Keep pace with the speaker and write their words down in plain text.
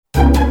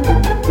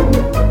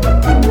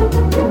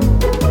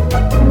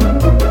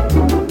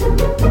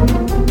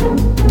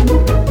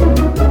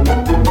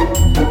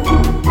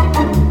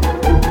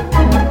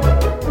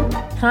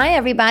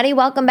everybody.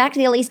 Welcome back to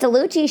the Elyse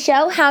DeLucci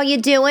Show. How you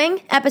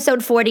doing?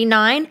 Episode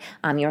 49.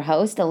 I'm your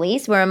host,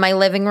 Elyse. We're in my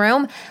living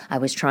room. I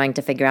was trying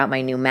to figure out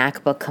my new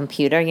MacBook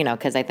computer,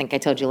 because I think I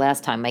told you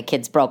last time my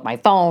kids broke my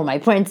phone, my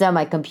printer,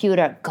 my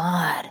computer.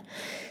 God,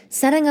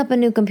 setting up a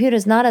new computer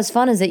is not as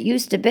fun as it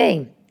used to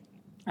be.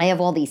 I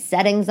have all these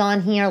settings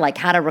on here, like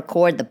how to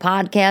record the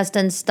podcast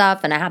and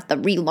stuff, and I have to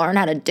relearn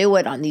how to do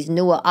it on these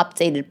newer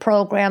updated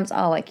programs.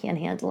 Oh, I can't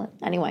handle it.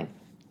 Anyway.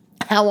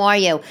 How are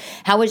you?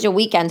 How was your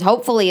weekend?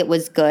 Hopefully it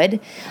was good.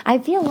 I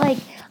feel like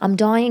I'm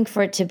dying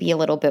for it to be a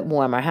little bit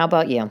warmer. How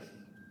about you?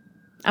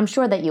 I'm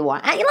sure that you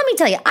are. Let me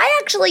tell you, I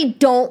actually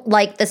don't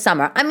like the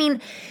summer. I mean,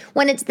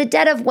 when it's the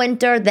dead of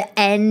winter, the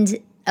end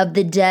of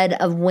the dead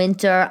of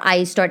winter,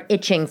 I start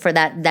itching for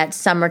that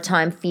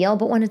summertime feel.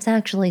 But when it's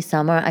actually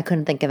summer, I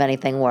couldn't think of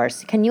anything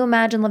worse. Can you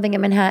imagine living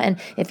in Manhattan,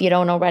 if you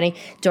don't already,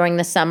 during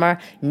the summer?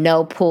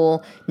 No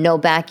pool, no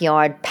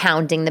backyard,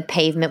 pounding the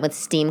pavement with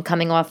steam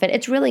coming off it.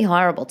 It's really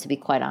horrible, to be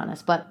quite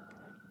honest. But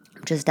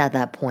I'm just at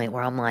that point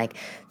where I'm like,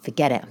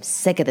 forget it. I'm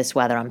sick of this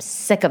weather. I'm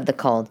sick of the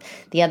cold.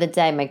 The other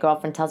day, my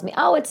girlfriend tells me,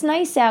 oh, it's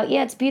nice out.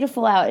 Yeah, it's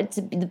beautiful out. It's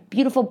a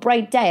beautiful,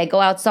 bright day. I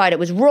go outside. It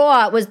was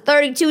raw. It was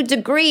 32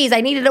 degrees.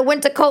 I needed a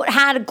winter coat,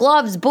 hat,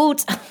 gloves,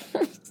 boots.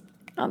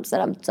 I'm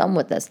done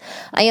with this.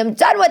 I am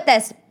done with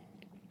this.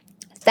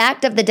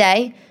 Fact of the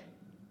day,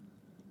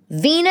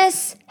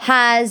 Venus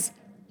has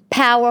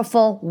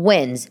powerful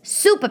winds,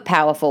 super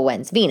powerful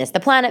winds. Venus, the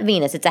planet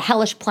Venus, it's a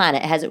hellish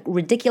planet. It has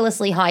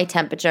ridiculously high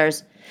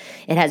temperatures.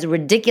 It has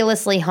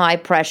ridiculously high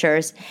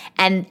pressures,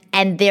 and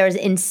there's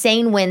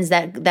insane winds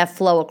that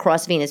flow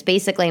across Venus.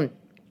 Basically,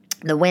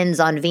 the winds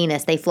on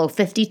Venus, they flow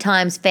 50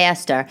 times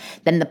faster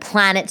than the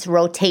planet's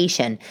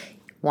rotation.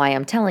 Why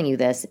I'm telling you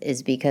this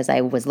is because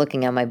I was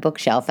looking at my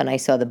bookshelf and I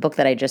saw the book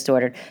that I just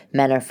ordered,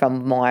 Men Are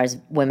From Mars,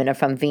 Women Are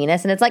From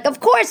Venus. And it's like, of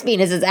course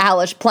Venus is a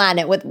hellish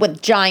planet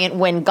with giant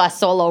wind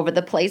gusts all over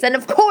the place. And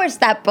of course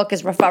that book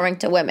is referring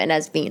to women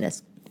as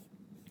Venus.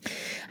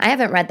 I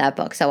haven't read that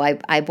book, so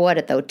I bought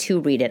it, though, to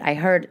read it. I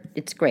heard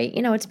it's great.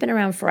 It's been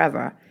around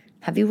forever.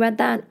 Have you read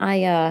that?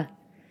 I've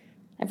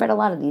read a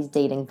lot of these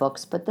dating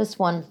books, but this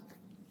one,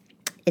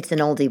 it's an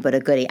oldie but a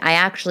goodie. I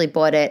actually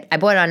bought it. I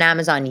bought it on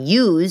Amazon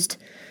used,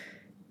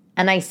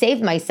 and I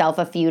saved myself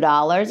a few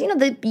dollars.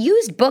 The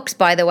used books,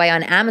 by the way,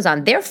 on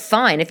Amazon, they're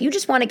fine. If you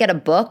just want to get a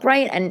book,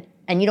 right,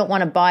 and you don't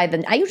want to buy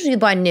I usually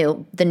buy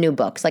the new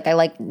books. Like, I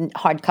like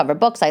hardcover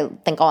books. I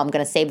think, I'm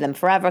going to save them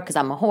forever because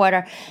I'm a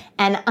hoarder.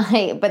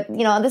 But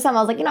this time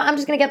I was like, I'm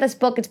just going to get this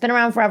book. It's been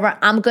around forever.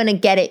 I'm going to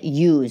get it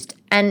used.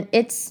 And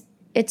it's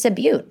a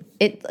beaut.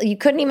 You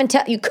couldn't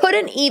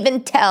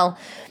even tell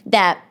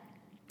that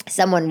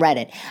someone read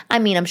it. I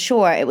mean, I'm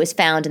sure it was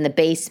found in the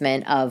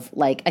basement of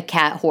like a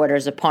cat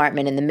hoarder's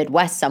apartment in the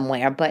Midwest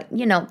somewhere, but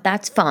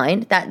that's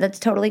fine. That's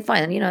totally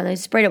fine. They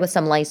sprayed it with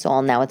some Lysol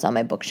and now it's on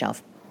my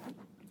bookshelf.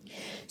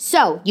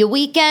 So, your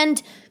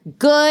weekend,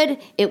 good.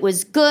 It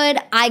was good.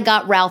 I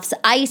got Ralph's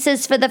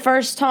Ices for the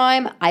first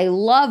time. I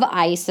love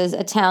ices,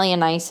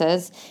 Italian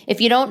ices.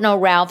 If you don't know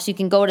Ralph's, you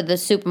can go to the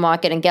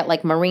supermarket and get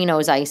like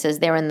Marino's ices.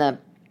 They're in the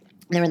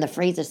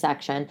freezer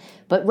section.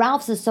 But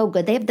Ralph's is so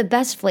good. They have the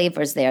best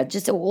flavors there,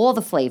 just all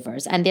the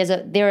flavors. And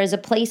there is a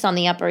place on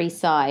the Upper East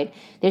Side.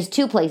 There's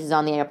two places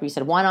on the Upper East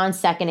Side, one on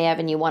 2nd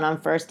Avenue, one on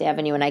 1st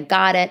Avenue, and I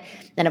got it.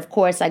 And of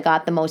course, I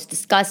got the most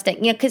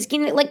disgusting, because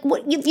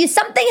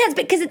something has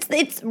been, because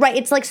it's right,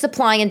 it's like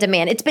supply and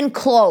demand. It's been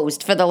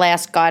closed for the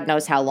last God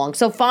knows how long.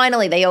 So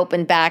finally, they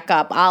opened back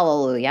up.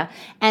 Hallelujah.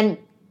 And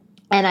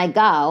I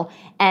go,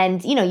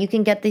 and, you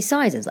can get these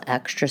sizes,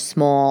 extra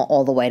small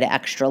all the way to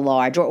extra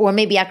large, or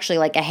maybe actually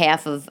like a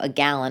half of a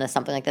gallon or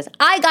something like this.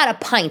 I got a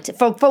pint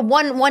for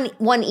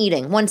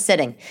one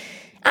sitting.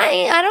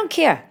 I don't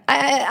care.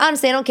 I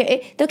honestly, I don't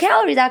care. The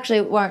calories actually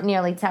weren't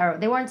nearly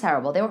terrible. They weren't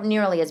terrible. They weren't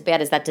nearly as bad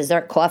as that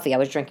dessert coffee I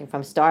was drinking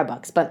from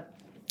Starbucks, but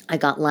I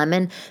got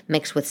lemon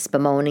mixed with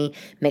spumoni,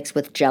 mixed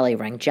with jelly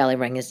ring. Jelly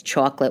ring is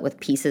chocolate with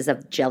pieces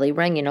of jelly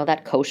ring.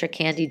 That kosher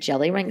candy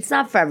jelly ring. It's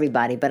not for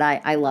everybody, but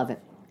I love it.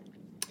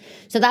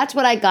 So that's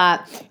what I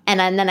got, and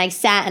then I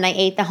sat and I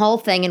ate the whole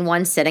thing in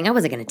one sitting. I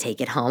wasn't going to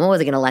take it home. I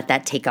wasn't going to let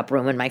that take up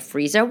room in my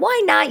freezer.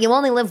 Why not? You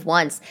only live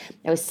once.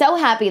 I was so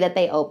happy that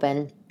they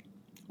opened.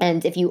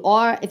 And if you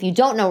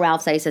don't know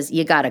Ralph's Ices,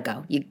 you gotta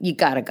go. You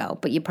gotta go,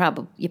 but you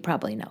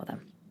probably know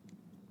them.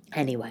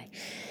 Anyway,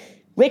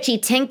 Richie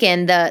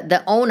Tinkin,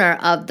 the owner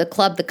of the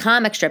club, the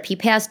comic strip, he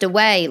passed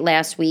away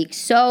last week.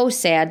 So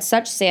sad,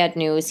 such sad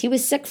news. He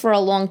was sick for a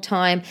long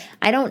time.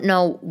 I don't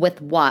know with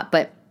what,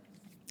 but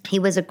he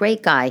was a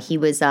great guy. He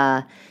was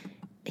I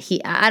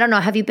don't know.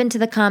 Have you been to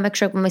the comic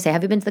strip? When we say,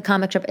 have you been to the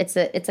comic strip? It's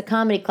a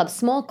comedy club,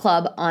 small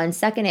club on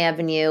 2nd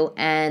Avenue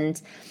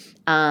and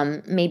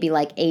maybe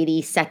like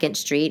 82nd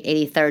Street,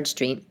 83rd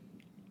Street.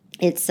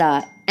 It's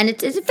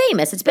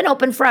famous. It's been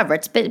open forever.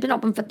 It's been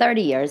open for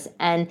 30 years,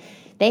 and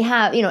they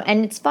have,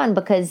 and it's fun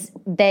because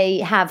they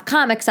have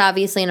comics,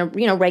 obviously,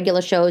 and,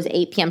 regular shows,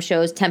 8 p.m.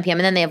 shows, 10 p.m.,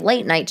 and then they have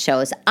late night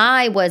shows.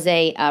 I was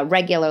a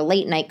regular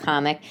late night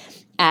comic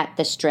at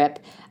the strip,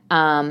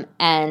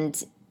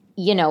 and,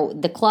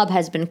 the club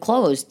has been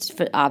closed,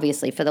 for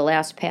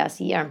the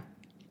past year.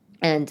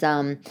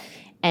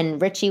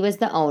 And Richie was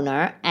the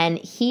owner, and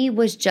he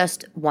was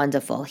just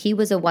wonderful. He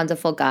was a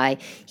wonderful guy.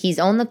 He's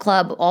owned the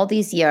club all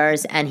these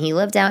years, and he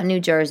lived out in New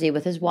Jersey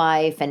with his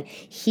wife, and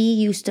he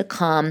used to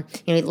come,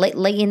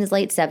 late in his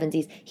late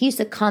 70s, he used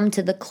to come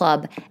to the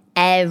club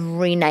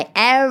every night.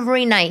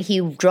 Every night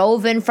he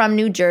drove in from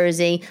New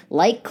Jersey,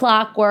 like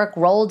clockwork,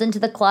 rolled into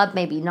the club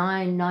maybe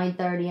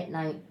 9:30 at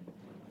night.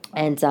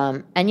 And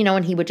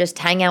he would just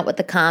hang out with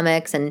the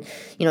comics and,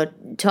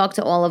 talk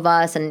to all of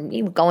us. And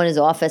he would go in his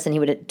office and he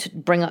would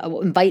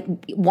invite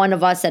one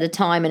of us at a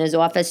time in his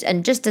office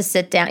and just to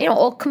sit down,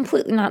 all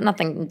completely,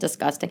 nothing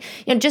disgusting,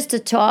 just to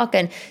talk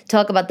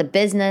about the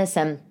business.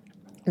 And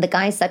the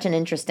guy's such an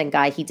interesting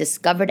guy. He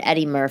discovered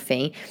Eddie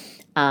Murphy.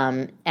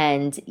 As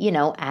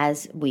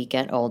we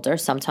get older,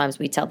 sometimes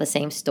we tell the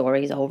same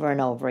stories over and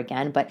over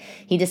again, but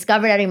he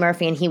discovered Eddie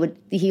Murphy, and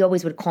he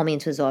always would call me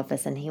into his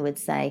office and he would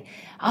say,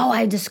 "Oh,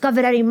 I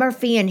discovered Eddie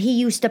Murphy, and he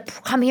used to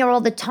come here all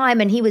the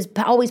time, and he was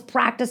always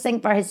practicing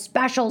for his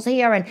specials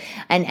here."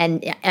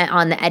 And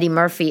on the Eddie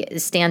Murphy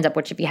stand-up,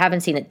 which if you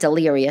haven't seen it,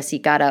 Delirious, you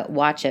gotta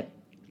watch it.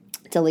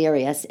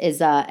 Delirious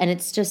is, and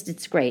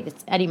it's great.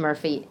 It's Eddie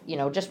Murphy,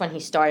 just when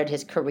he started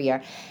his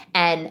career.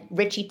 And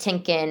Richie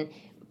Tinkin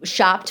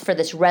shopped for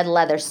this red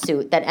leather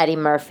suit that Eddie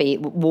Murphy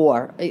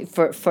wore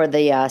for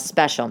the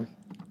special.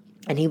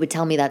 And he would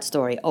tell me that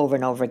story over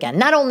and over again.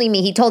 Not only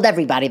me, he told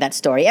everybody that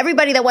story.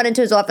 Everybody that went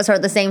into his office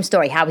heard the same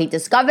story, how he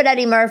discovered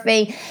Eddie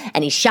Murphy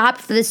and he shopped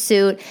for the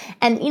suit.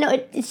 And,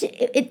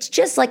 it's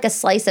just like a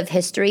slice of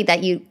history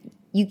that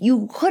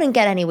you couldn't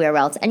get anywhere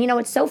else. And,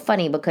 it's so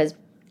funny because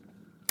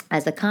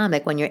as a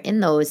comic, when you're in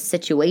those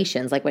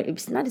situations, like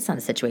it's not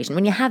a situation,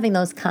 when you're having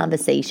those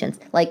conversations,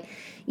 like,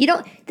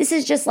 this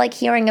is just like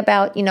hearing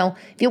about,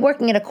 if you're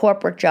working at a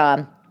corporate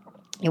job,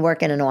 you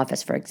work in an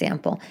office, for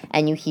example,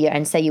 and you hear,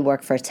 and say you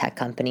work for a tech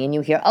company, and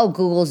you hear, oh,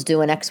 Google's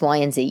doing X, Y,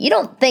 and Z. You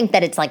don't think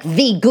that it's like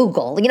the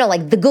Google,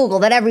 like the Google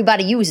that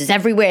everybody uses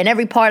everywhere in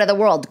every part of the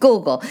world,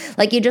 Google.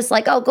 Like, you're just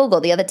like, oh,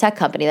 Google, the other tech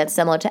company that's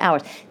similar to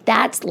ours.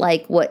 That's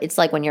like what it's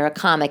like when you're a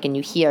comic and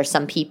you hear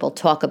some people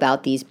talk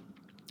about these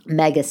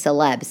mega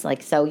celebs.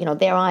 Like, so,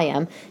 there I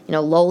am,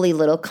 lowly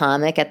little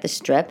comic at the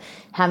Strip,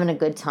 having a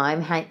good time,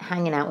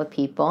 hanging out with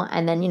people.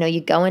 And then, you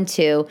go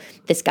into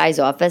this guy's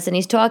office and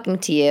he's talking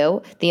to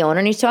you, the owner,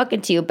 and he's talking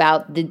to you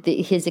about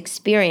his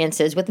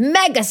experiences with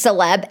mega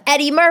celeb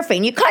Eddie Murphy.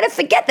 And you kind of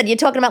forget that you're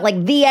talking about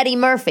like the Eddie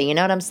Murphy. You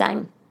know what I'm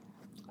saying?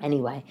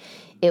 Anyway,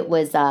 it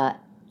was,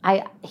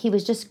 he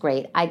was just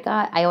great. I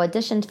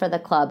auditioned for the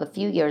club a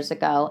few years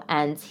ago,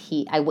 and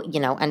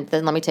and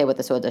then let me tell you what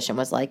this audition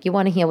was like. You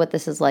want to hear what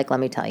this is like? Let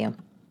me tell you.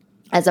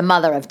 As a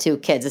mother of 2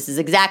 kids, this is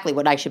exactly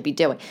what I should be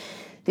doing.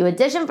 The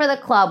audition for the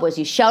club was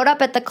you showed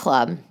up at the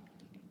club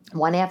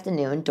one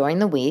afternoon during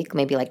the week,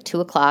 maybe like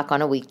 2:00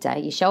 on a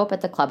weekday. You show up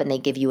at the club and they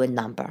give you a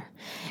number,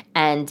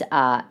 and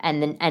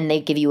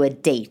they give you a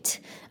date,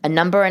 a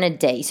number and a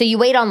date. So you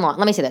wait online.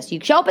 Let me say this: you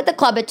show up at the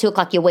club at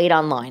 2:00. You wait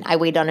online. I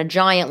wait on a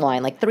giant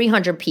line, like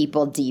 300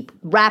 people deep,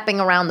 wrapping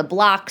around the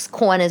blocks,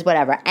 corners,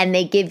 whatever. And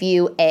they give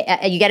you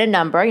you get a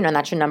number. And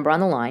that's your number on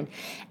the line.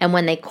 And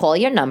when they call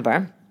your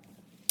number,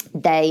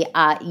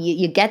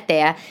 you get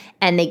there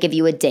and they give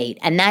you a date,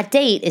 and that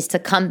date is to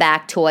come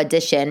back to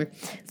audition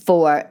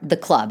for the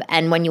club.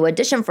 And when you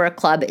audition for a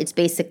club, it's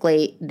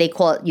basically, they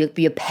call it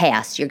you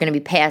pass. You're going to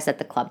be passed at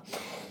the club.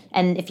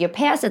 And if you're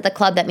passed at the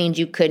club, that means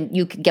you could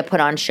get put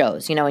on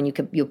shows, and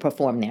you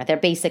perform there. They're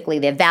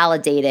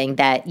validating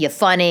that you're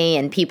funny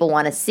and people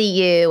want to see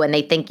you and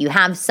they think you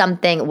have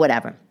something,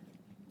 whatever.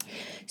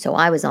 So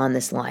I was on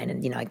this line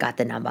and, I got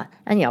the number.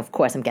 And, of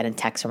course, I'm getting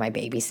texts from my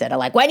babysitter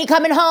like, when are you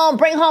coming home?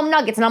 Bring home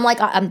nuggets. And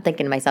I'm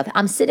thinking to myself,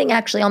 I'm sitting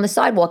actually on the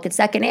sidewalk at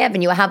 2nd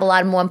Avenue. I have a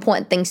lot of more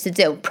important things to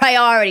do.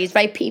 Priorities,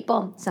 right,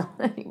 people? So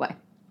anyway,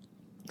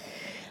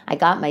 I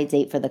got my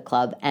date for the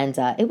club, and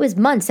it was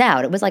months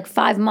out. It was like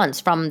 5 months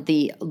from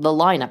the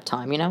lineup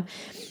time,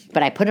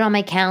 But I put it on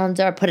my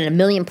calendar, put it in a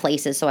million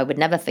places so I would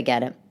never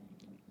forget it.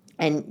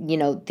 And,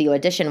 the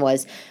audition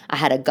was I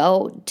had to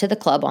go to the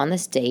club on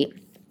this date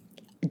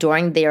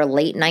during their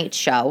late night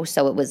show.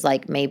 So it was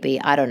like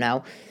maybe, I don't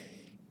know,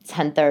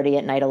 10:30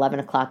 at night, 11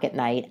 o'clock at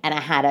night. And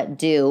I had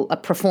to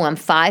perform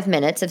 5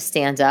 minutes of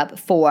stand-up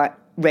for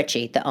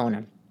Richie, the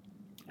owner.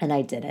 And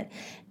I did it.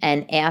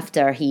 And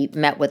after he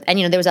met with, and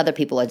there was other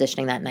people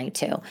auditioning that night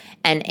too.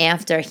 And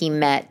after he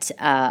met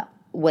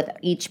with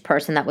each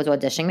person that was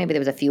auditioning, maybe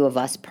there was a few of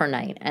us per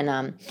night.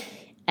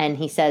 And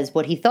he says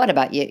what he thought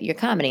about your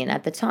comedy. And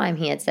at the time,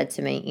 he had said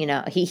to me,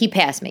 he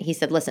passed me. He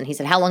said, listen,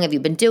 how long have you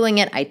been doing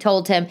it? I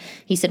told him.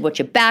 He said, what's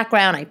your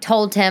background? I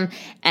told him.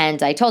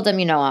 And I told him,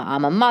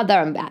 I'm a mother,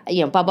 and,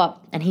 blah, blah.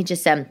 And he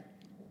just said,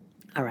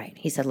 all right.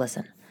 He said,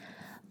 listen,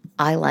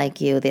 I like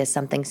you. There's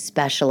something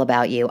special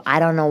about you. I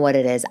don't know what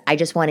it is. I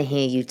just want to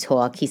hear you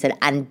talk. He said,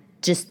 and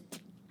just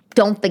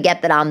don't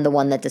forget that I'm the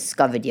one that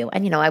discovered you.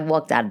 And, I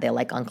walked out of there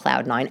like on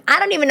cloud 9. I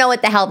don't even know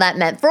what the hell that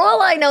meant. For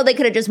all I know, they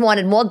could have just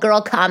wanted more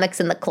girl comics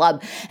in the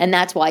club, and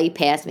that's why he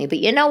passed me. But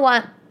you know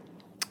what?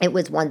 It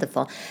was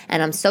wonderful.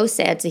 And I'm so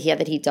sad to hear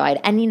that he died.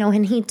 And,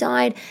 and he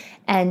died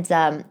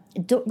and,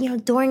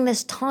 during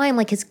this time,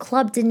 like his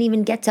club didn't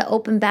even get to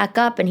open back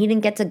up and he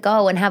didn't get to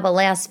go and have a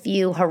last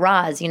few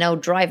hurrahs,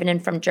 driving in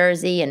from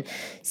Jersey and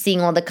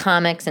seeing all the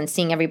comics and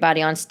seeing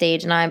everybody on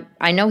stage. And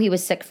I know he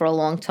was sick for a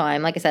long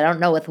time. Like I said, I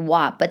don't know with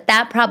what, but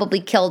that probably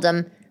killed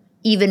him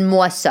even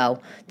more so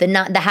than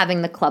the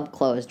having the club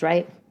closed,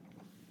 right?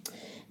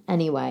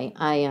 Anyway,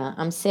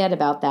 I'm sad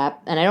about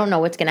that, and I don't know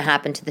what's going to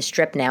happen to the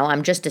Strip now.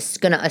 I'm just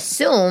going to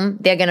assume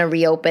they're going to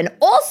reopen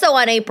also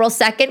on April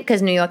 2nd,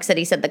 because New York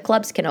City said the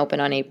clubs can open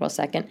on April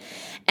 2nd,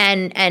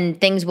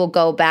 and things will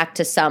go back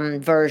to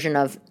some version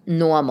of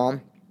normal.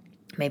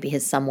 Maybe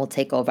his son will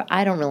take over.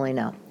 I don't really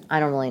know.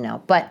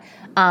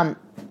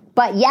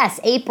 But yes,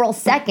 April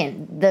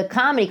 2nd, the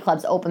comedy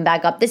clubs open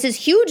back up. This is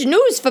huge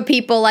news for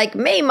people like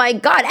me, my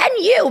God, and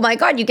you, my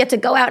God. You get to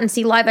go out and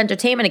see live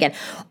entertainment again.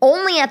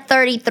 Only at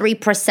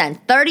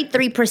 33%.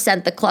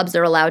 33% the clubs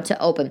are allowed to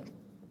open.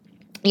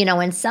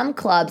 And some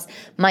clubs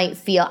might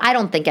feel, I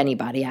don't think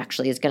anybody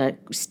actually is going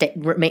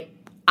to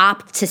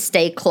opt to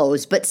stay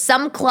closed, but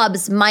some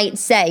clubs might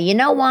say, you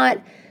know what?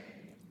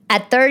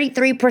 At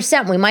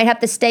 33%, we might have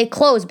to stay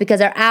closed because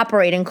our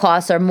operating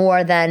costs are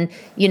more than,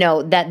 than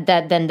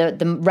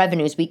the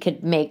revenues we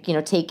could make,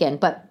 take in.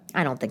 But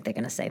I don't think they're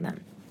going to say that.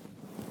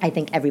 I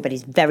think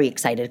everybody's very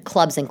excited,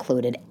 clubs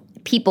included.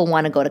 People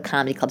want to go to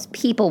comedy clubs.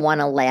 People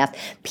want to laugh.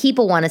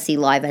 People want to see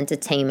live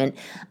entertainment.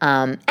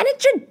 And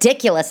it's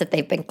ridiculous that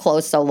they've been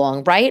closed so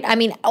long, right? I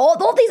mean,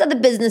 all these other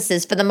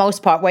businesses, for the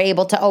most part, were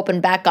able to open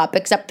back up,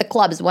 except the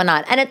clubs were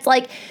not. And it's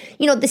like,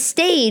 the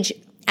stage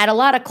at a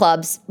lot of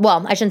clubs,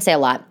 well, I shouldn't say a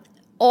lot.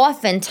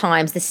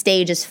 Oftentimes, the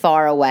stage is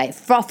far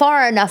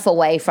enough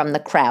away from the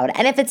crowd.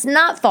 And if it's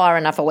not far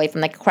enough away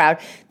from the crowd,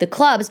 the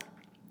clubs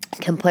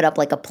can put up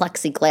like a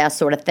plexiglass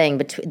sort of thing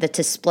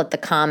to split the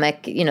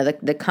comic,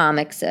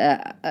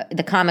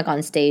 the comic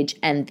on stage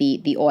and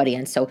the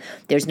audience. So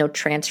there's no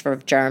transfer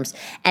of germs.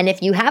 And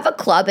if you have a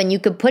club and you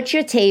could put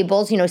your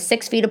tables,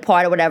 6 feet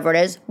apart or whatever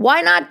it is,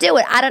 why not do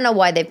it? I don't know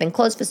why they've been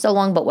closed for so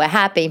long, but we're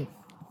happy.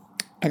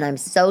 And I'm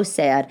so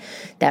sad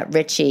that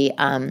Richie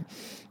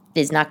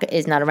is not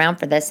around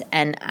for this.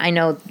 And I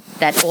know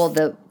that all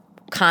the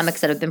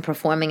comics that have been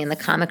performing in the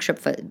comic strip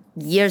for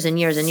years and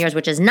years and years,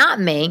 which is not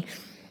me,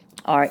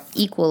 are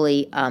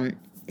equally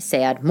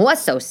sad, more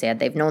so sad.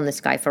 They've known this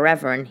guy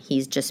forever, and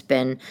he's just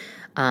been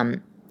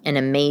an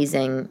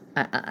amazing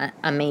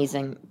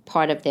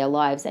part of their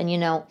lives.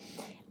 And,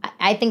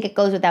 I think it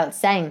goes without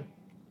saying,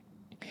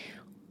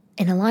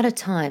 and a lot of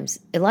times,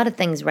 a lot of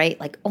things, right?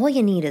 Like all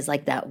you need is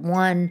like that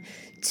 1,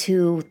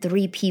 2,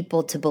 3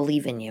 people to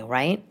believe in you,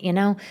 right?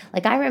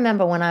 Like I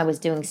remember when I was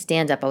doing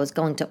stand-up,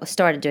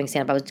 started doing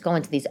stand-up, I was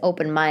going to these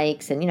open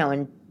mics and,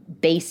 in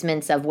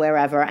basements of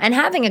wherever and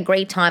having a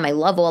great time. I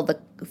love all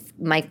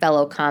my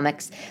fellow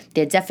comics.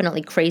 They're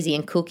definitely crazy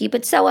and kooky,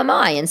 but so am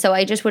I. And so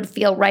I just would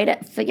feel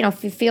right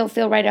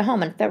feel right at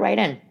home and fit right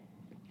in.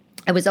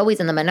 I was always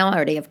in the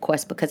minority, of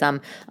course, because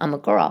I'm a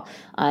girl,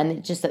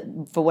 and just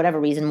for whatever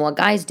reason, more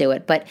guys do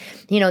it. But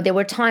there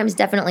were times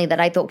definitely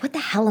that I thought, "What the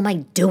hell am I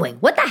doing?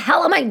 What the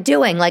hell am I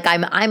doing?" Like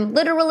I'm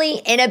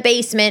literally in a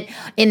basement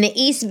in the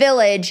East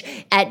Village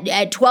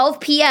at 12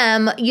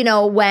 p.m.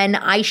 When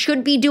I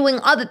should be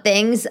doing other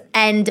things,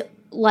 and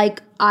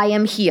like I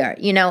am here,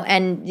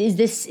 And is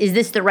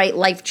this the right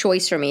life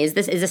choice for me? Is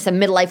this a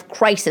midlife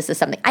crisis or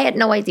something? I had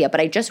no idea,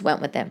 but I just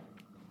went with it,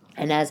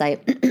 and as I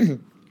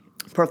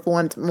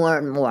performed more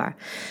and more.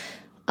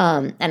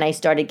 And I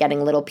started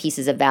getting little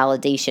pieces of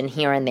validation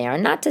here and there.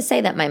 And not to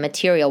say that my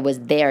material was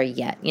there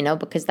yet,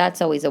 because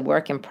that's always a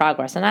work in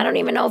progress. And I don't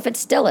even know if it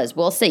still is.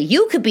 We'll see.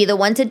 You could be the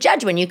one to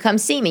judge when you come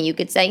see me. You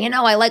could say,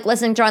 I like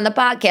listening to her on the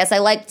podcast. I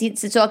like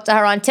to talk to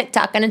her on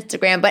TikTok and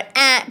Instagram. But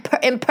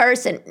in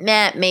person,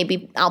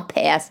 maybe I'll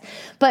pass.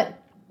 But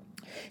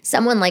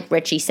someone like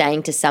Richie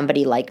saying to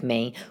somebody like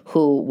me,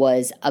 who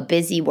was a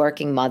busy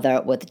working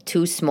mother with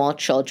 2 small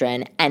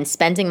children and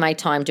spending my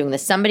time doing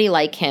this, somebody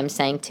like him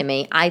saying to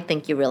me, I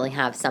think you really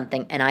have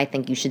something and I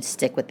think you should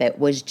stick with it,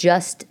 was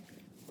just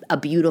a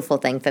beautiful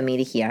thing for me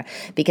to hear.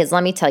 Because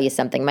let me tell you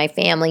something, my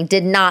family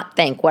did not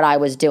think what I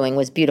was doing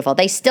was beautiful.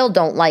 They still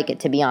don't like it,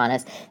 to be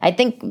honest. I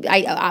think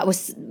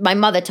my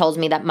mother tells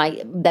me that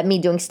me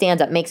doing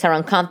stand-up makes her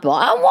uncomfortable.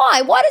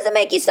 Why? Why does it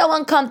make you so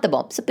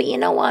uncomfortable? But you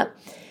know what?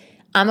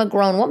 I'm a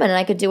grown woman and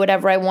I could do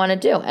whatever I want to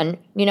do. And,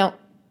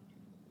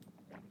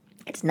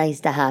 it's nice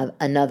to have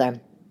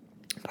another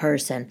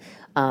person,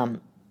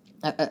 an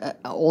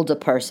older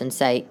person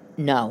say,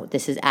 no,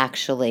 this is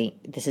actually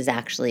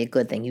a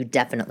good thing. You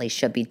definitely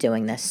should be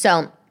doing this.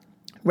 So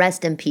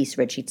rest in peace,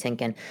 Richie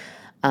Tinkin.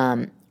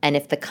 And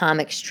if the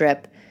comic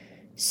strip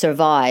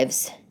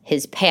survives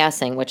his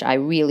passing, which I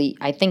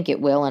think it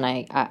will,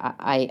 and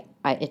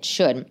it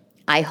should,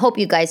 I hope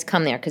you guys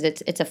come there because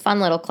it's a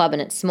fun little club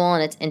and it's small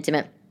and it's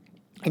intimate.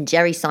 And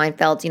Jerry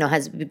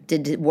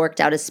Seinfeld,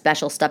 worked out his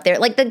special stuff there.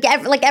 Like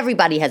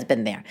everybody has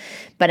been there.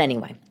 But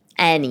anyway,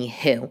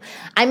 Anywho,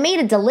 I made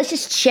a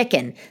delicious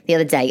chicken the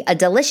other day, a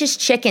delicious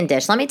chicken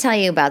dish. Let me tell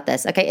you about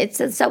this. Okay,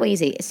 it's so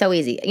easy. It's so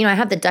easy. You know, I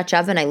have the Dutch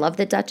oven. I love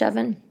the Dutch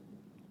oven.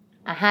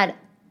 I had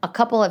a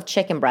couple of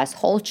chicken breasts,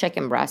 whole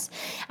chicken breasts.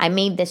 I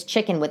made this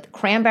chicken with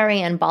cranberry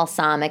and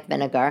balsamic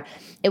vinegar.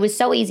 It was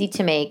so easy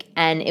to make,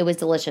 and it was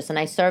delicious. And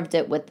I served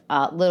it with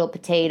little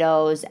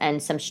potatoes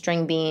and some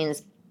string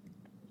beans.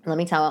 Let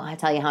me tell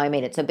you how I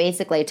made it. So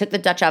basically, I took the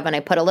Dutch oven. I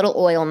put a little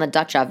oil in the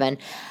Dutch oven.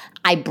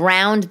 I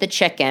browned the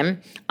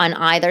chicken on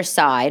either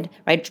side,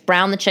 right?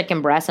 Browned the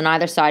chicken breast on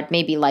either side,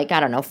 maybe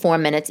 4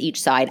 minutes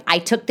each side. I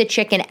took the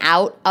chicken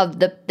out of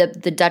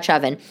the Dutch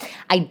oven.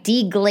 I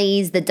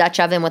deglazed the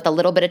Dutch oven with a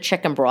little bit of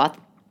chicken broth,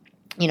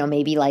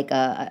 maybe like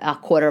a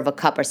quarter of a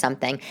cup or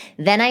something.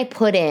 Then I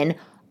put in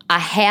a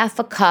half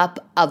a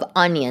cup of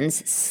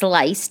onions,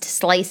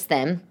 sliced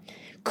them,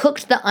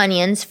 cooked the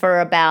onions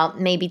for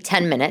about maybe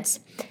 10 minutes.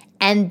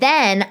 And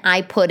then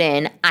I put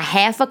in a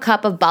half a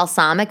cup of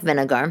balsamic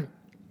vinegar,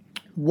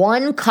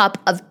 1 cup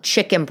of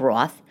chicken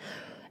broth,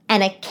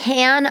 and a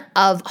can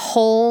of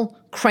whole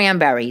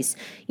cranberries,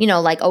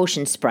 like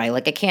ocean spray,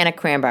 like a can of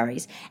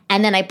cranberries.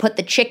 And then I put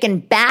the chicken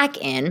back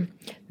in,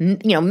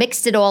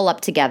 mixed it all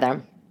up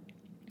together,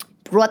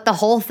 brought the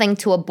whole thing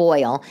to a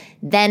boil.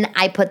 Then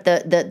I put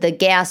the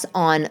gas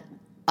on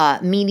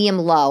medium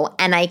low,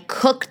 and I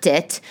cooked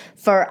it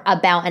for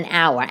about an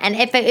hour. And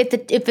if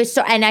it's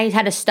and I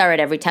had to stir it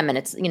every 10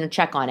 minutes,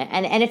 check on it.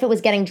 And if it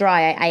was getting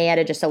dry, I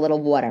added just a little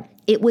water.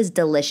 It was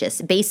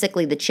delicious.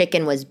 Basically, the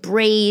chicken was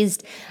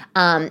braised.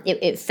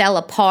 It fell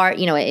apart.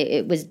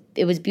 It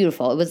was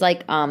beautiful. It was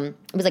like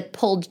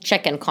pulled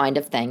chicken kind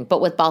of thing, but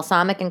with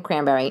balsamic and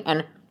cranberry.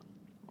 And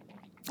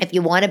if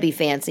you want to be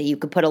fancy, you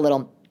could put a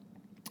little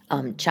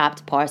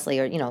chopped parsley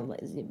or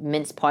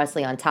minced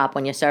parsley on top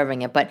when you're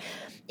serving it. But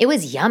it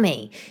was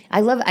yummy. I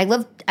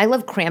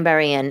love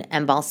cranberry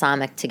and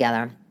balsamic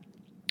together.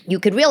 You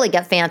could really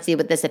get fancy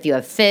with this if you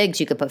have figs.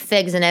 You could put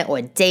figs in it or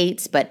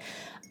dates. But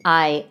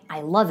I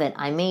love it.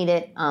 I made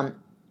it,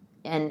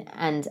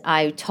 and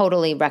I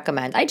totally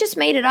recommend. I just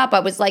made it up. I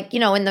was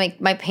in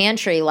my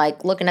pantry,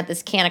 looking at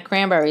this can of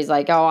cranberries,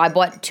 oh, I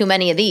bought too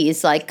many of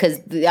these,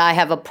 because I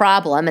have a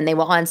problem, and they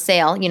were on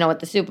sale, at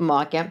the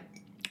supermarket.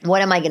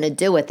 What am I going to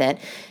do with it?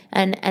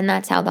 And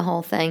that's how the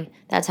whole thing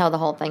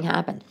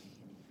happened.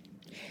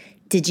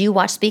 Did you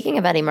watch, speaking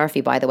of Eddie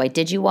Murphy, by the way,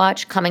 did you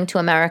watch Coming to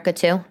America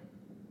too?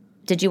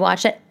 Did you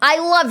watch it? I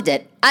loved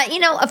it.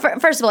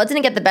 First of all, it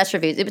didn't get the best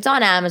reviews. It's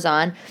on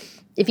Amazon.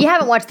 If you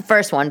haven't watched the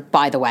first one,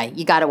 by the way,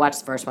 you got to watch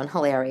the first one.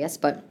 Hilarious,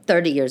 but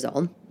 30 years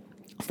old,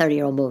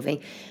 30-year-old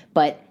movie.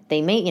 But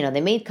they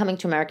made Coming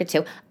to America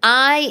too.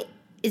 I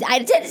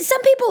did.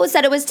 Some people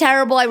said it was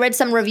terrible. I read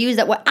some reviews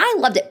I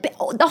loved it.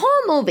 The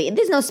whole movie,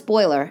 there's no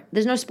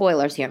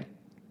spoilers here.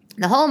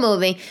 The whole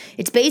movie,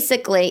 it's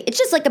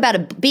just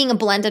about being a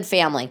blended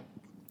family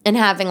and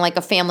having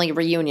a family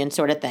reunion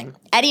sort of thing.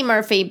 Eddie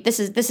Murphy, this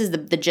is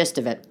the gist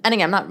of it. And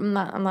again, I'm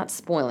not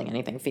spoiling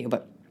anything for you,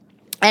 but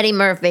Eddie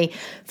Murphy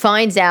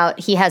finds out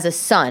he has a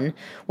son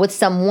with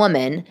some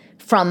woman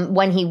from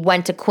when he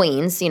went to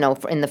Queens,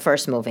 in the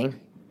first movie.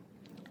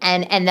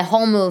 And the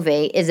whole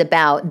movie is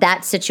about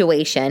that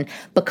situation,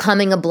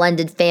 becoming a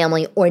blended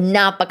family or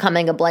not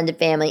becoming a blended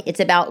family.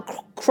 It's about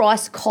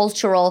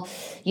cross-cultural,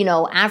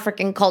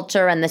 African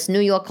culture and this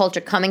New York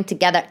culture coming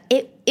together.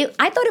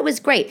 I thought it was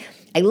great.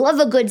 I love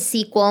a good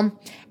sequel.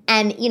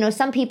 And,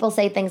 some people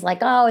say things like,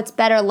 oh, it's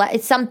better.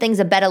 Some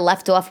things are better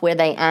left off where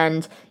they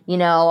end.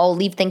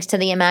 Leave things to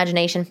the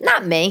imagination.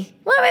 Not me.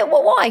 Why?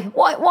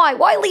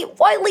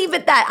 Why leave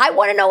it that? I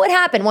want to know what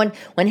happened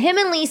when him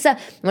and Lisa,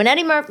 when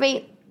Eddie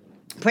Murphy,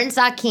 Prince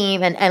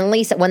Akeem and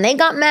Lisa, when they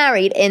got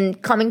married in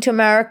Coming to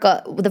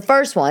America, the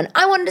first one,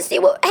 I wanted to see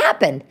what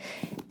happened.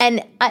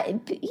 And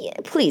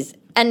please,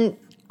 and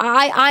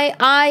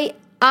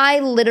I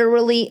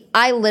literally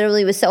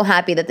was so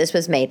happy that this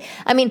was made.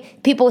 I mean,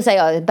 people will say,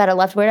 "Oh, it's better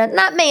left where."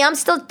 Not me. I'm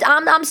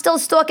still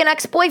stalking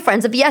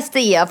ex-boyfriends of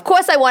yesteryear. Of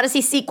course, I want to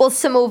see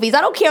sequels to movies.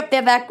 I don't care if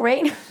they're that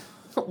great.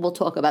 We'll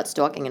talk about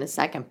stalking in a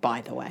second,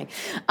 by the way.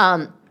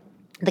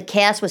 The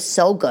cast was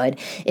so good.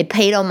 It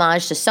paid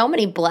homage to so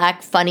many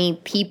black, funny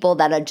people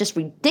that are just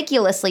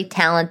ridiculously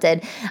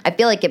talented. I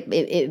feel like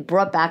it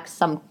brought back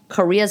some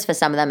careers for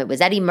some of them. It was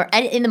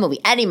in the movie,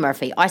 Eddie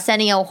Murphy,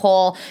 Arsenio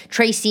Hall,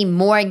 Tracy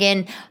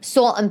Morgan,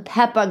 Salt and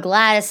Pepper,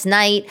 Gladys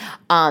Knight,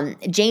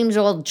 James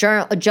Earl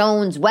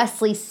Jones,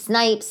 Wesley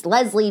Snipes,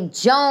 Leslie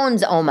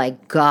Jones. Oh my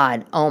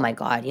God.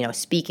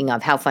 Speaking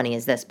of, how funny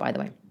is this, by the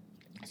way?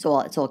 It's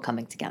all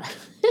coming together.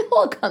 It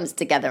all comes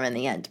together in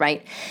the end,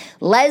 right?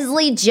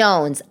 Leslie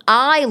Jones.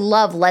 I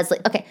love Leslie.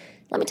 Okay,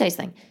 let me tell you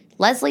something.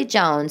 Leslie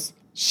Jones,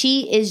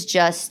 she is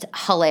just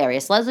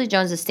hilarious. Leslie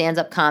Jones is a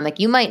stand-up comic.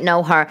 You might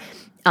know her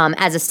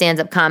as a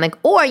stand-up comic,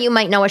 or you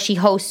might know her. She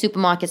hosts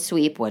Supermarket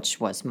Sweep, which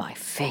was my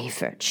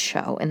favorite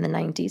show in the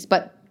 90s.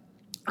 But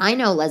I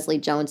know Leslie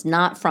Jones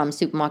not from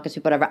Supermarket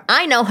Sweep, whatever.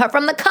 I know her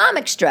from the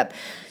comic strip.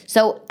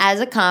 So as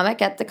a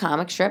comic at the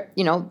comic strip,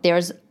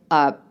 there's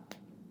a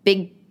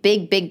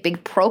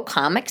big pro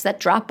comics that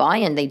drop by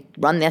and they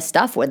run their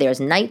stuff where there's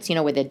nights,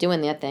 where they're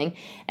doing their thing.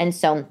 And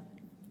so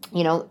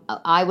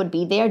I would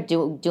be there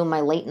doing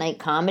my late night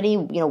comedy,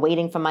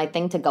 waiting for my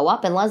thing to go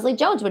up, and Leslie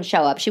Jones would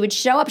show up. She would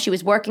show up. She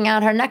was working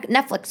out her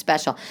Netflix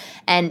special,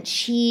 and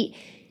she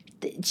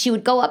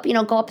would go up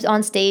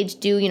on stage,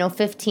 do,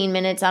 15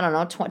 minutes, I don't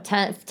know,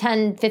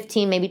 10,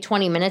 15, maybe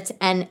 20 minutes,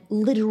 and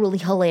literally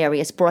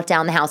hilarious, brought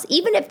down the house,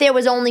 even if there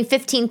was only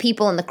 15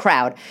 people in the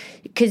crowd.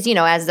 Because,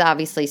 as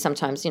obviously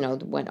sometimes,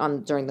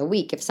 during the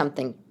week, if it's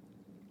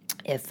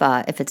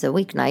a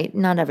weeknight,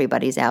 not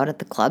everybody's out at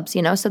the clubs,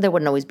 so there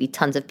wouldn't always be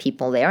tons of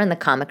people there, and the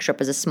comic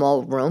strip is a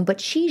small room, but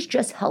she's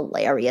just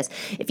hilarious.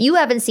 If you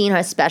haven't seen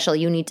her special,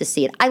 you need to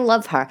see it. I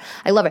love her.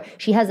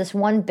 She has this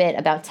one bit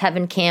about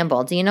Tevin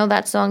Campbell. Do you know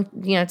that song?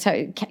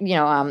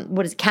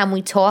 What is Can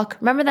We Talk?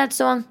 Remember that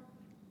song?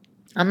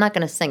 I'm not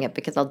going to sing it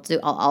because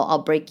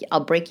I'll break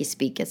your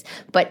speakers.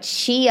 But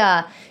she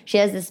has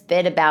this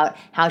bit about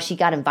how she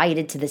got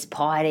invited to this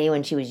party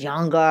when she was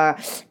younger,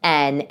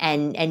 and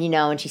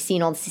she's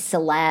seen all the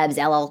celebs,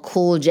 LL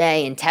Cool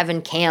J and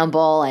Tevin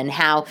Campbell, and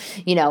how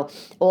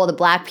all the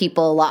black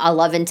people are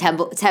loving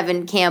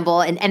Tevin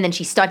Campbell, and then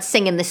she starts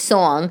singing the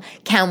song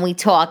 "Can We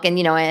Talk?" and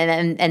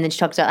then she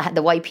talks about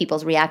the white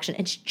people's reaction.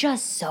 It's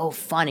just so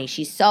funny.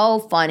 She's so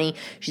funny.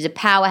 She's a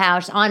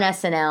powerhouse on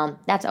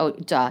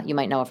SNL. You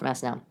might know her from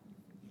SNL.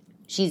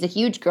 She's a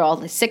huge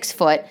girl, 6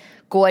 foot,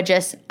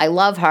 gorgeous. I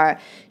love her.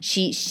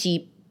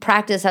 She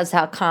practices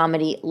her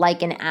comedy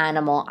like an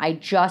animal. I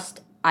just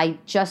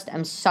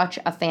am such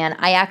a fan.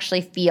 I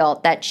actually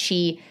feel that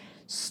she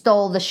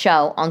stole the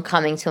show on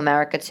Coming to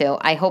America too.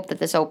 I hope that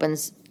this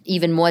opens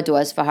even more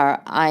doors for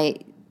her. I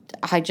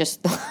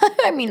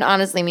mean,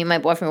 honestly, me and my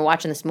boyfriend were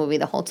watching this movie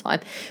the whole time.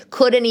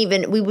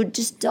 We were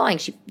just dying.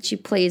 She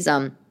plays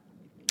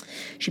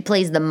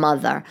the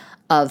mother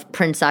of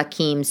Prince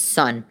Akeem's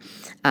son,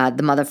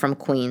 the mother from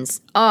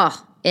Queens.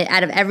 Out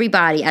of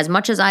everybody, as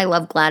much as I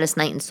love Gladys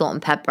Knight and Salt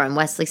and Pepper and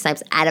Wesley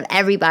Snipes, out of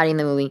everybody in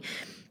the movie,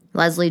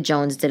 Leslie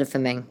Jones did it for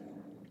me.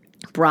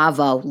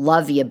 Bravo.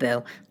 Love you,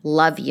 boo.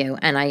 Love you.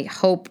 And I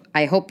hope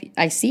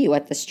I see you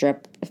at the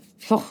strip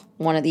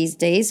one of these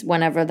days,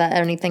 whenever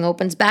anything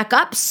opens back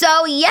up.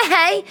 So,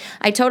 yay!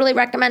 I totally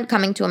recommend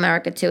Coming to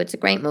America, too. It's a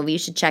great movie. You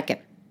should check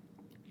it.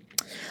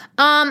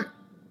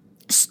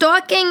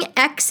 Stalking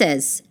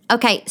exes.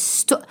 Okay,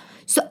 so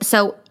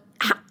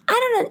I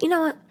don't know, you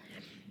know what?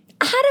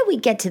 How do we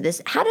get to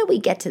this? How do we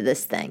get to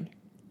this thing?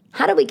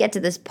 How do we get to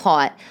this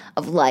part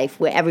of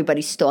life where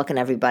everybody's stalking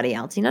everybody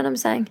else? You know what I'm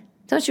saying?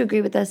 Don't you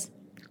agree with this?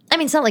 I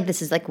mean, it's not like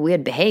this is like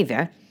weird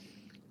behavior.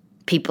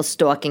 People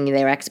stalking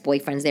their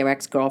ex-boyfriends, their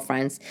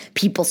ex-girlfriends.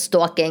 People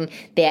stalking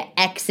their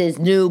exes,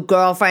 new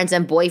girlfriends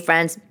and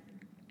boyfriends.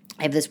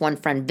 I have this one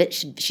friend,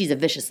 she's a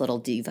vicious little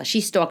diva. She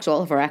stalks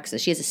all of her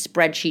exes. She has a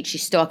spreadsheet.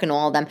 She's stalking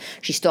all of them.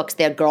 She stalks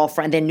their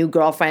girlfriend, their new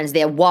girlfriends,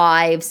 their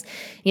wives.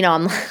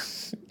 I'm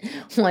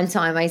one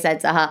time I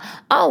said to her,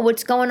 "Oh,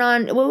 what's going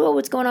on?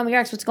 What's going on with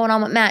your ex? What's going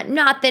on with Matt?"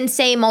 "Nothing,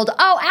 same old."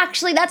 "Oh,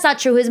 actually, that's not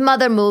true. His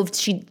mother moved.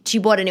 She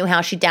bought a new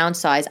house. She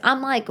downsized."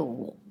 I'm like,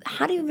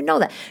 how do you even know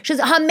that? She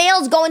says, her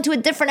mail's going to a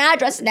different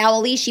address now,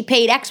 Elyse. She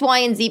paid X, Y,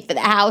 and Z for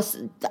the house.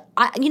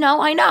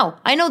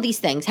 I know these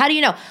things. How do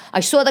you know? "I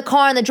saw the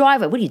car in the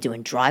driveway." "What are you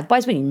doing,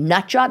 drive-bys? What are you,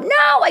 nut job?"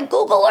 "No, I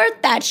Google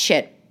Earth that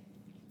shit."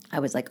 I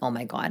was like, oh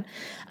my God.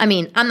 I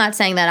mean, I'm not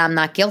saying that I'm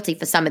not guilty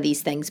for some of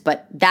these things,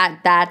 but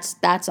that's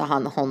a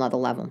whole nother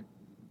level.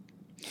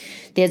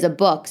 There's a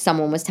book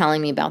someone was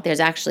telling me about. There's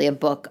actually a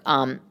book.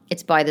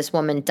 It's by this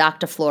woman,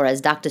 Dr.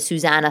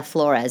 Susanna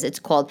Flores. It's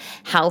called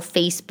How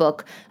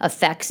Facebook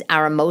Affects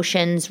Our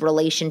Emotions,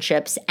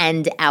 Relationships,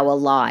 and Our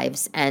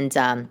Lives.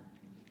 And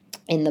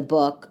in the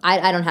book,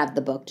 I don't have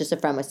the book. Just a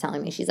friend was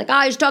telling me. She's like,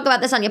 "Oh, you should talk about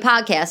this on your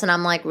podcast." And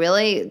I'm like,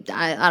 really?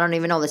 I don't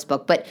even know this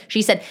book. But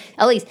she said,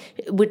 Elyse,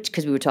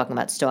 because we were talking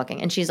about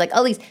stalking. And she's like,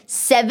 Elyse,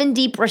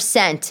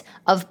 70%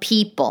 of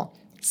people,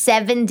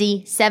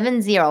 70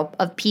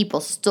 of people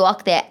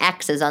stalk their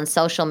exes on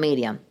social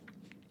media.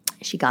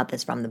 She got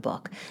this from the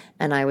book.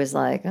 And I was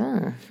like,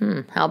 how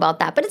about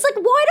that? But it's like,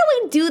 why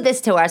do we do this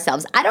to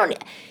ourselves? I don't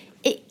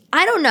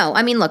know.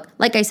 I mean, look,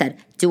 like I said,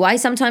 do I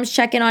sometimes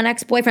check in on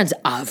ex-boyfriends?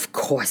 Of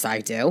course I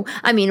do.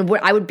 I mean,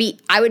 I would be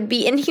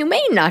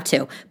inhumane not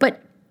to.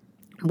 But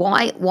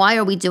why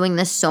are we doing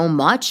this so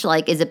much?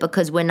 Like, is it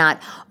because we're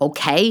not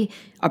okay?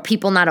 Are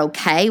people not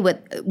okay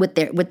with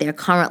their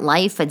current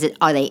life?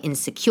 Are they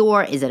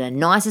insecure? Is it a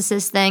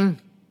narcissist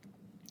thing?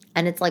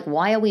 And it's like,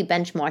 why are we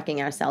benchmarking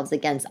ourselves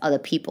against other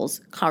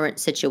people's current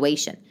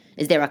situation?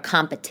 Is there a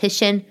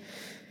competition?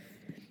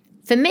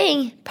 For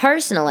me,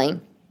 personally,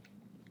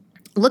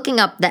 looking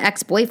up the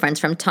ex-boyfriends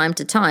from time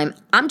to time,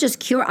 I'm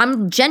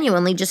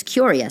genuinely just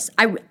curious.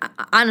 I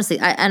honestly,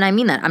 and I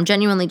mean that, I'm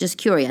genuinely just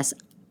curious.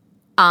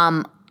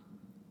 And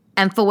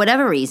for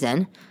whatever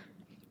reason,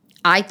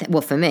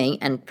 for me,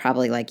 and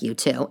probably like you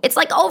too, it's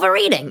like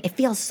overeating. It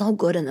feels so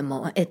good in the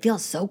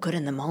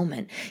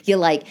moment. You're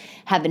like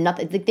having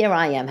nothing. Like there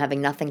I am having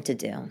nothing to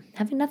do.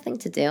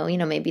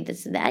 Maybe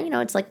this and that.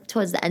 It's like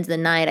towards the end of the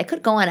night. I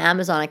could go on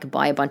Amazon. I could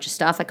buy a bunch of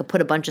stuff. I could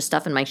put a bunch of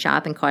stuff in my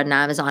shopping cart on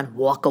Amazon,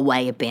 walk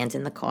away,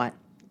 abandon the cart.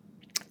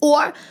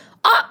 Or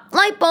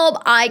light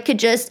bulb. I could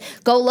just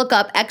go look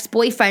up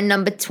ex-boyfriend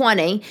number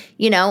 20,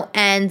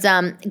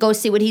 and go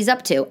see what he's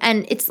up to.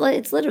 And it's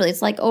literally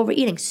like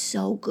overeating.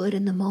 So good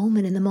in the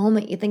moment. In the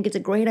moment, you think it's a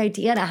great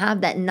idea to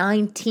have that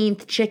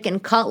 19th chicken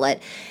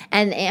cutlet.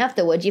 And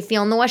afterwards, you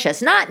feel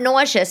nauseous. Not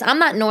nauseous. I'm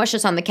not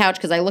nauseous on the couch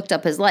because I looked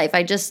up his life.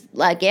 I just,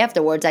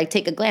 afterwards, I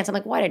take a glance. I'm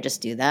like, why did I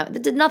just do that?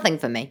 It did nothing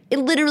for me. It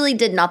literally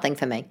did nothing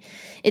for me.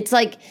 It's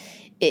like...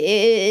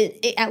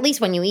 at least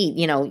when you eat,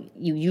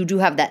 you do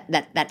have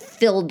that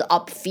filled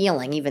up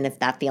feeling, even if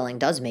that feeling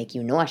does make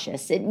you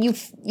nauseous.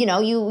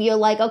 You're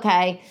like,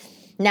 okay,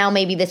 now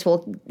maybe this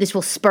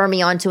will spur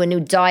me on to a new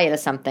diet or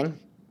something.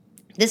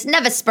 This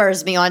never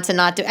spurs me on to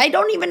not do. I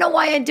don't even know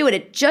why I do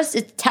it.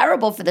 It's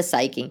terrible for the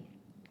psyche.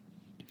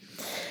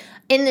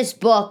 In this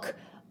book,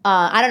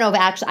 I don't know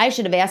if I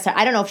should have asked her.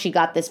 I don't know if she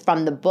got this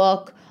from the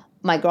book.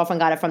 My girlfriend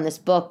got it from this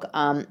book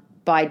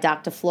by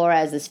Dr.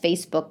 Flores, this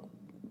Facebook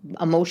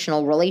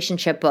emotional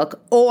relationship book,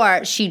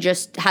 or she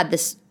just had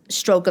this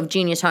stroke of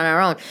genius on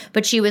her own.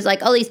 But she was like,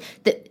 Elyse,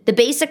 the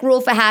basic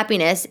rule for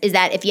happiness is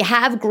that if you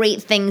have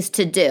great things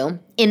to do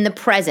in the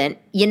present,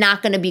 you're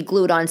not going to be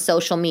glued on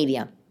social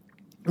media.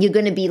 You're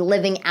going to be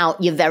living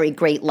out your very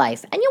great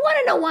life. And you want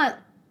to know what?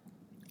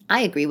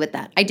 I agree with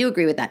that. I do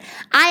agree with that.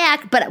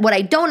 But what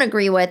I don't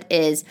agree with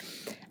is,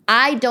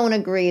 I don't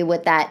agree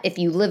with that if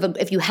you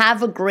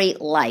have a great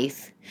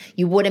life,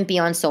 you wouldn't be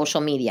on social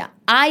media.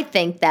 I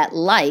think that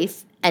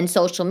life and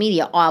social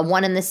media are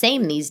one and the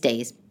same these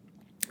days.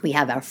 We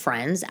have our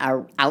friends,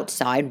 our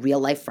outside real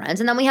life friends,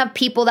 and then we have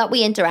people that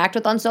we interact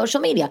with on social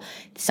media.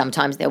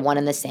 Sometimes they're one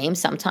and the same,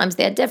 sometimes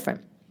they're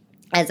different.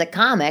 As a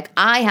comic,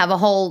 I have a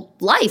whole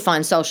life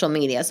on social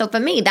media. So for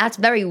me, that's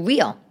very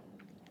real.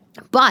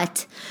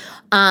 But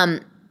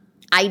what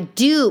I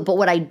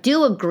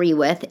do agree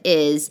with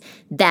is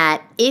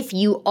that if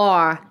you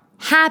are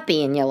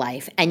happy in your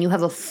life and you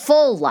have a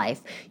full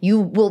life, you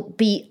will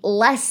be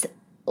less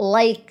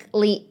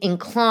likely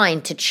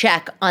inclined to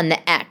check on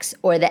the ex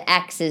or the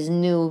ex's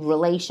new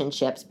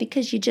relationships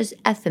because you're just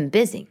effing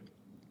busy.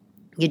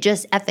 You're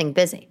just effing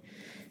busy.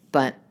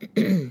 But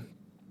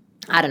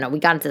I don't know. We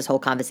got into this whole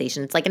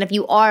conversation. It's like, and if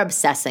you are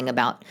obsessing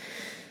about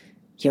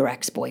your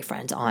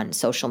ex-boyfriend on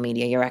social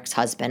media, your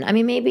ex-husband, I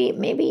mean, maybe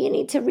you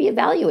need to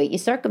reevaluate your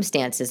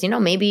circumstances.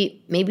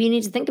 Maybe you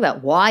need to think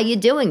about why you're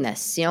doing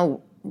this.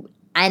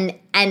 And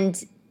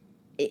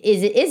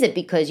is it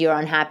because you're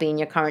unhappy in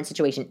your current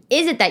situation?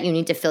 Is it that you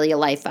need to fill your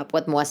life up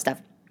with more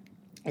stuff?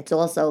 It's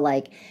also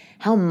like,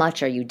 how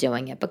much are you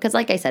doing it? Because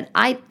like I said,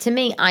 I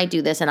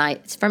do this,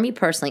 and for me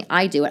personally,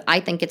 I do it.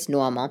 I think it's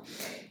normal.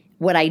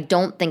 What I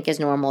don't think is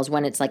normal is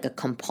when it's like a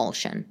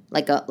compulsion,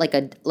 like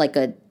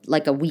a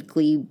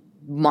weekly,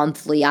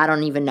 monthly, I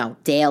don't even know,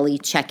 daily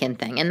check-in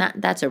thing. And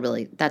that's a real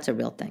thing. That's a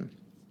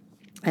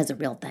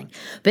real thing.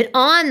 But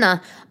on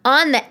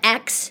the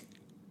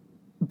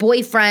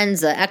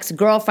ex-boyfriend's,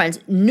 ex-girlfriend's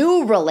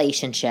new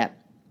relationship,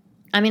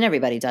 I mean,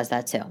 everybody does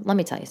that too. Let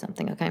me tell you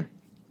something, okay?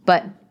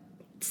 But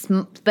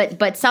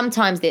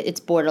sometimes it's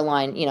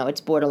borderline,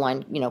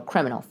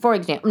 criminal. For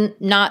example,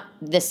 not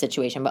this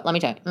situation, but let me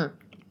tell you.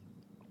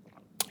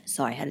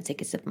 Sorry, I had to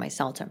take a sip of my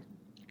seltzer.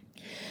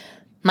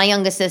 My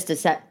younger sister,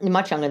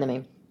 much younger than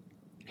me,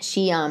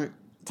 she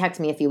texted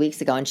me a few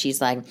weeks ago, and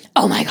she's like,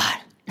 oh my God,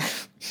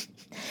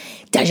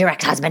 does your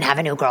ex-husband have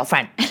a new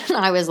girlfriend? And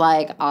I was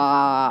like,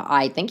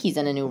 I think he's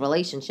in a new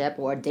relationship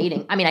or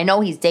dating. I mean, I know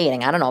he's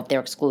dating. I don't know if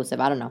they're exclusive.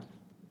 I don't know.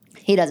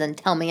 He doesn't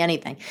tell me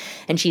anything.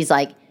 And she's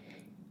like,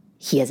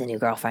 he has a new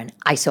girlfriend.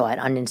 I saw it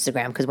on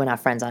Instagram because we're not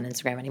friends on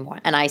Instagram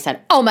anymore. And I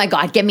said, oh my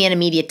God, give me an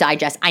immediate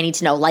digest. I need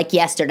to know, like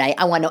yesterday.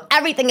 I want to know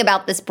everything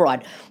about this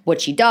broad, what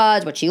she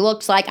does, what she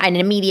looks like. I need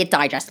an immediate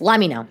digest.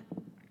 Let me know.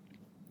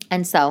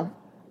 And so,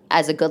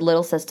 as a good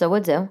little sister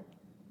would do,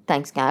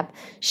 thanks, Gab,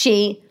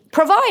 she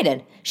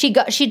provided. She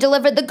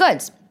delivered the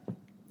goods.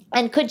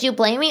 And could you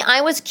blame me?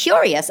 I was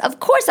curious. Of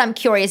course I'm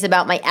curious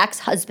about my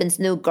ex-husband's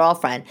new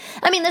girlfriend.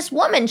 I mean, this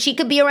woman, she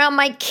could be around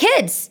my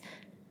kids.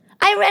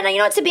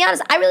 To be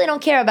honest, I really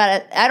don't care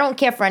about it. I don't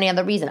care for any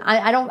other reason.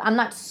 I'm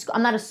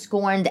not a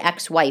scorned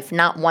ex-wife,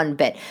 not one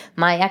bit.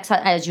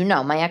 As you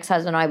know, my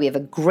ex-husband and I, we have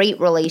a great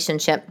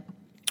relationship.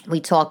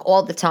 We talk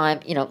all the time,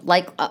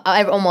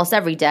 almost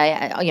every day,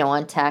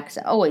 on text,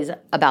 always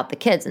about the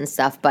kids and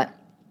stuff.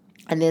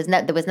 And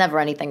there was never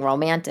anything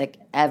romantic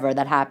ever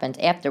that happened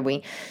after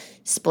we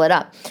split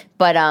up.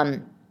 But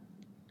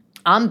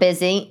I'm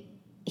busy.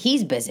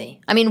 He's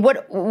busy. I mean,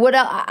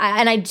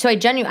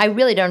 I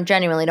really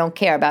genuinely don't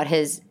care about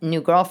his new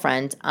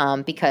girlfriend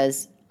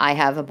because I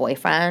have a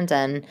boyfriend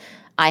and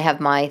I have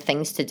my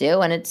things to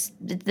do, and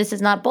this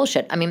is not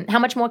bullshit. I mean, how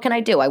much more can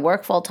I do? I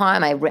work full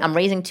time. I'm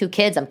raising 2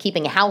 kids. I'm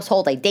keeping a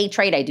household. I day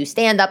trade. I do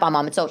stand up. I'm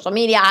on social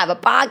media. I have a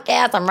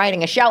podcast. I'm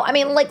writing a show. I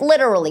mean, like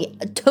literally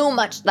too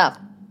much stuff.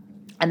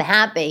 I'm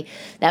happy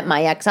that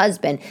my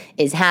ex-husband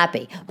is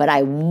happy, but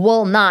I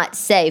will not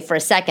say for a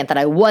second that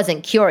I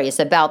wasn't curious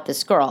about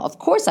this girl. Of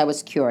course I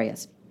was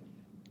curious.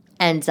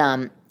 And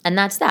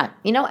that's that.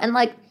 And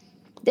like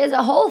there's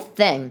a whole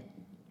thing.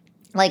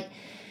 Like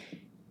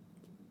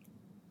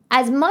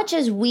as much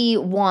as we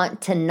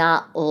want to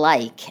not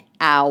like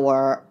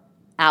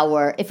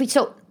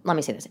let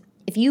me say this.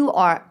 If you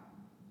are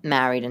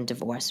married and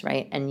divorced,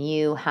 right, and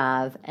you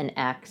have an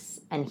ex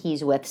and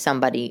he's with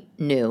somebody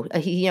new,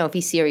 if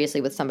he's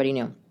seriously with somebody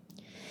new,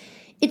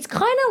 it's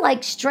kind of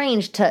like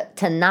strange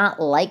to not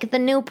like the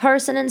new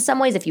person in some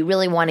ways. If you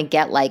really want to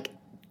get like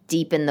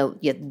deep in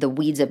the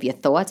weeds of your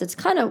thoughts, it's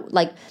kind of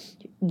like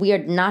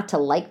weird not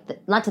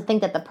to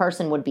think that the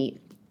person would be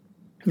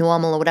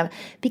normal or whatever.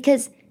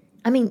 Because,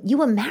 I mean, you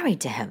were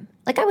married to him.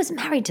 Like, I was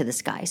married to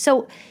this guy.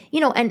 So,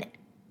 and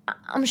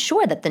I'm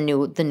sure that the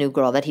new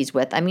girl that he's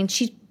with, I mean,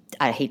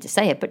 I hate to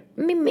say it, but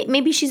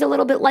maybe she's a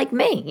little bit like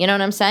me. You know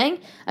what I'm saying?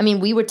 I mean,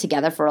 we were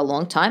together for a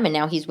long time, and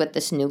now he's with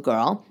this new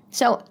girl.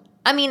 So,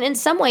 I mean, in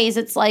some ways,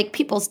 it's like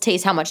people's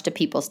taste. How much do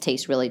people's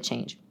taste really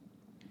change?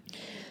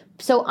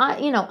 So,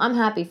 I'm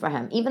happy for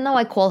him, even though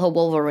I call her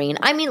Wolverine.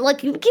 I mean, like,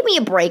 give me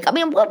a break. I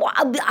mean,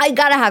 I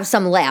got to have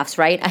some laughs,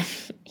 right?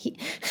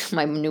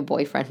 My new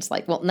boyfriend's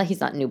like, well, no,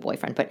 he's not a new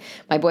boyfriend, but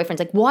my boyfriend's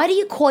like, why do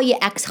you call your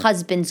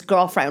ex-husband's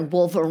girlfriend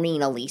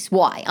Wolverine, Elyse?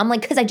 Why? I'm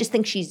like, because I just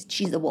think she's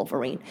the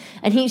Wolverine.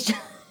 And he's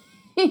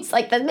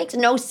like, that makes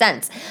no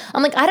sense.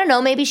 I'm like, I don't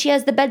know, maybe she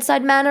has the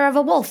bedside manner of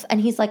a wolf.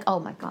 And he's like, oh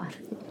my God.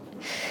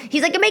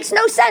 He's like, it makes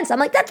no sense. I'm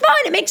like, that's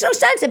fine, it makes no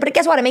sense. But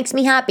guess what? It makes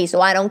me happy,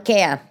 so I don't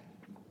care.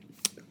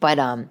 But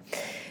no,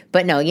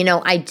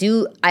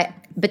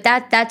 but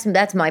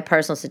that's my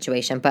personal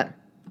situation. But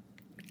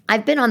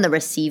I've been on the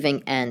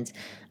receiving end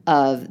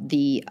of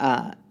the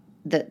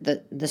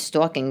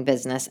stalking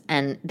business,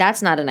 and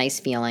that's not a nice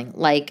feeling.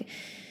 Like,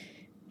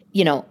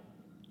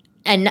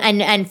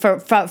 and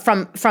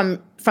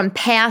from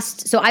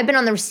past, so I've been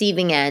on the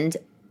receiving end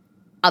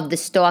of the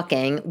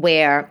stalking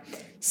where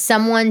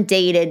someone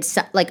dated,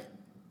 like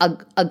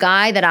a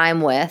guy that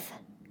I'm with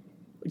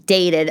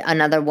dated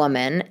another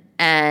woman,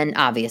 and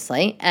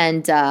obviously,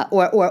 and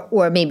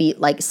or maybe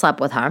like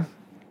slept with her,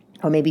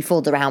 or maybe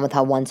fooled around with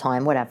her one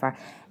time, whatever.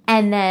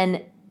 And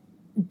then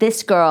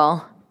this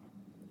girl,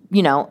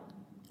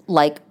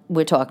 like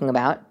we're talking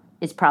about,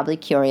 is probably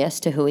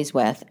curious to who he's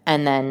with,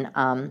 and then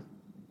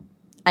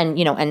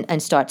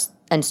and starts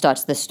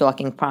the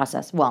stalking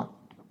process. Well,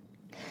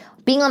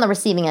 being on the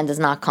receiving end is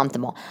not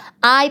comfortable.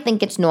 I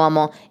think it's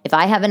normal if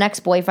I have an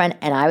ex-boyfriend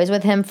and I was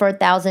with him for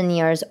 1,000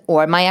 years,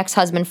 or my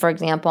ex-husband, for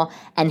example,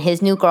 and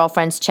his new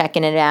girlfriend's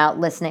checking it out,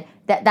 listening.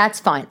 That's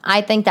fine.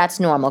 I think that's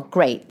normal.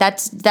 Great.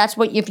 That's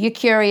what, if you're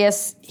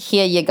curious,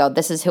 here you go.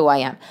 This is who I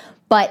am.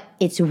 But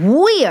it's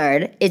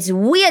weird. It's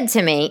weird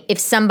to me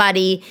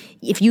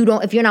if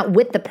you're not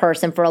with the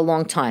person for a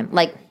long time.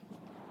 Like,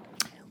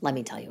 let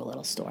me tell you a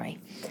little story.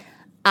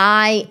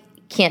 I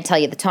can't tell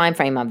you the time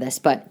frame of this,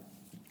 but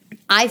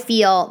I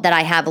feel that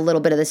I have a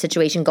little bit of the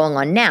situation going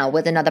on now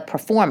with another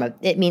performer.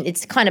 I mean,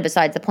 it's kind of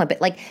besides the point, but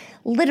like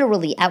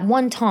literally at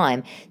one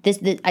time, there's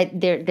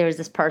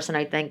this person,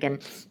 I think,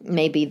 and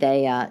maybe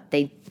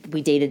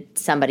we dated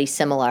somebody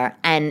similar,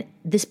 and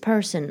this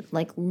person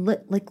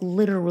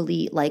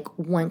literally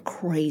went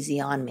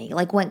crazy on me.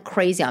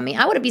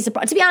 I wouldn't be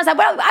surprised. To be honest, I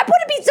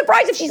wouldn't be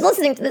surprised if she's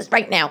listening to this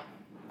right now.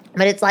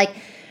 But it's like,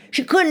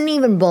 she couldn't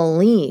even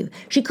believe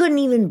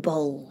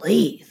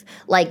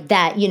like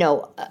that,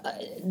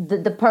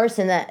 the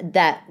person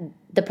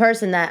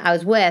that I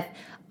was with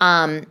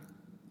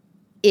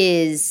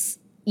is,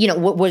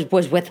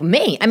 was with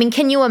me. I mean,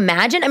 can you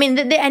imagine? I mean,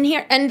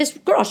 and this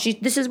girl, we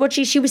were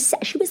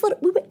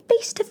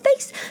face to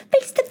face,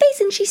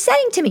 and she's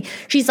saying to me,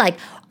 she's like,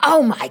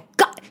 oh my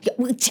God,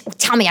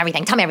 tell me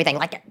everything.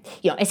 Like,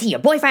 is he your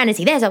boyfriend? Is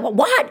he this?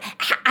 What?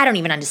 I don't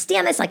even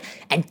understand this. Like,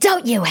 and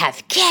don't you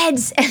have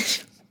kids?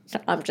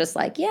 I'm just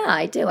like, yeah,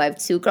 I do. I have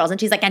 2 girls. And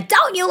she's like, and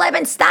don't you live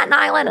in Staten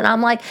Island? And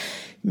I'm like,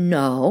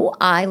 no,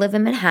 I live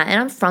in Manhattan.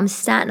 I'm from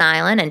Staten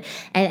Island.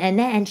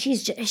 And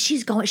she's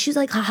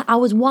like, I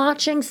was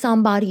watching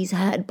somebody's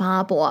head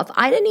pop off.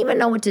 I didn't even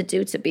know what to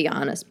do, to be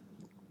honest.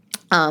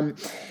 I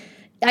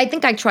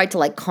think I tried to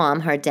like calm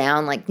her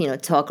down, like,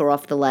 talk her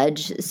off the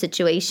ledge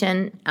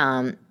situation.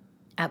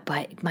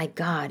 But my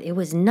God, it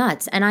was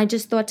nuts. And I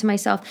just thought to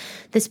myself,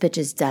 this bitch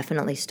is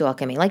definitely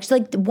stalking me. Like, she's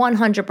like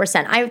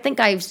 100%. I think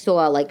I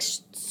saw like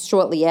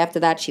shortly after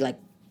that,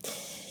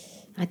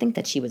 I think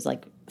that she was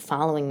like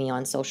following me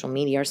on social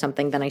media or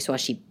something. Then I saw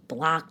she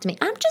blocked me.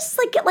 I'm just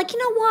like, you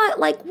know what?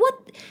 Like,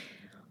 what?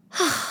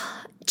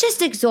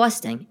 Just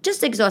exhausting.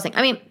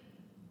 I mean,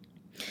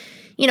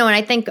 and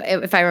I think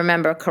if I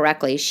remember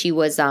correctly, she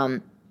was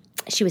telling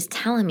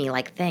me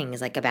like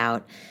things like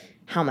about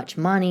how much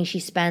money she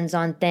spends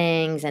on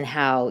things, and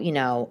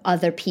how,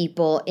 other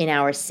people in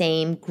our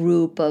same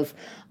group of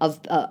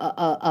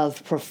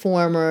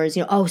performers,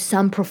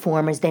 some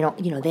performers, they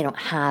don't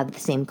have the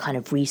same kind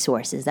of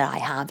resources that I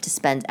have to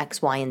spend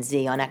X, Y, and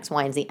Z on X,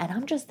 Y, and Z. And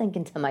I'm just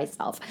thinking to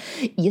myself,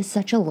 you're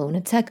such a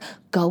lunatic.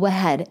 Go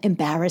ahead,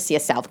 embarrass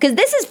yourself. Because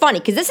this is funny,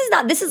 because this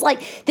is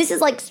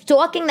like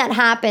stalking that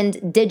happened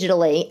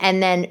digitally,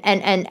 and then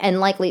and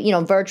likely,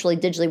 virtually,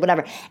 digitally,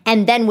 whatever,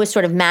 and then was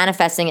sort of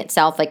manifesting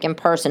itself like in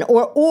person,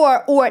 or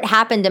it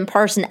happened in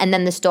person and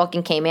then the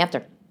stalking came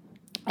after.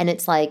 And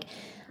it's like,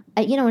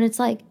 and it's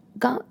like,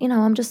 go,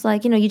 I'm just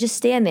like, you just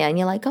stand there and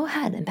you're like, go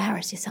ahead,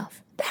 embarrass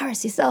yourself.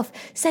 Embarrass yourself.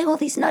 Say all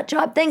these nut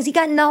job things. You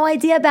got no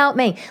idea about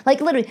me.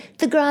 Like literally,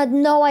 the girl had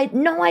no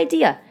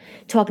idea.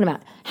 Talking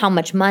about how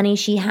much money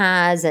she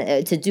has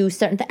to do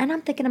certain things. And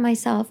I'm thinking to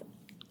myself,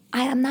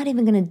 I am not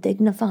even going to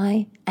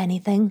dignify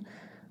anything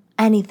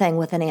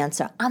with an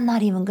answer. I'm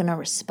not even going to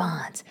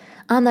respond.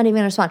 I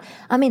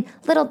mean,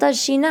 little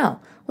does she know.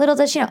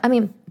 I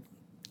mean,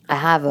 I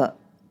have a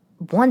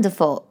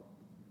wonderful,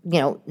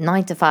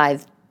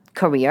 9-to-5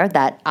 career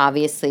that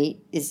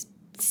obviously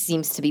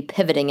seems to be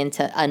pivoting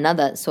into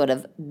another sort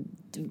of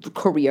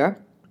career.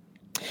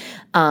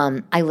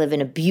 I live in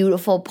a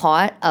beautiful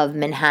part of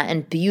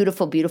Manhattan.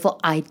 Beautiful, beautiful.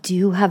 I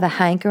do have a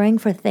hankering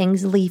for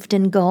things leafed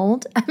in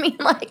gold. I mean,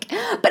 but I'm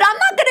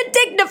not going to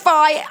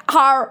dignify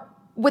her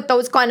with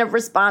those kind of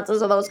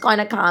responses or those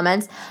kind of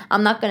comments.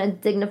 I'm not going to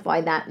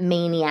dignify that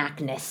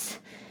maniacness.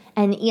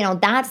 And,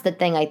 that's the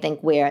thing I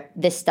think where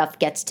this stuff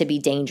gets to be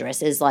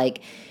dangerous is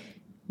like,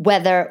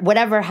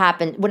 whatever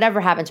happens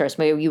to us,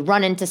 where you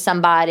run into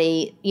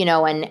somebody,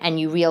 and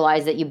you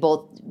realize that you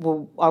both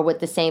were with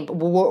the same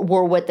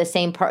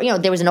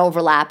person, there was an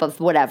overlap of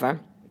whatever,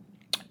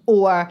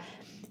 or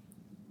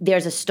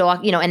there's a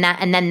stalk,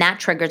 and then that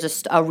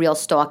triggers a real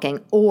stalking,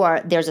 or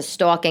there's a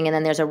stalking and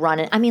then there's a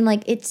run-in. I mean,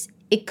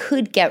 it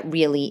could get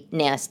really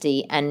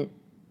nasty, and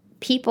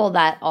people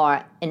that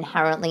are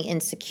inherently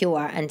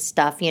insecure and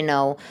stuff,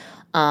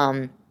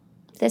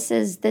 This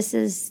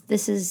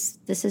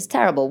is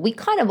terrible. We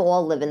kind of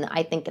all live in,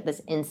 I think,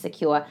 this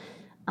insecure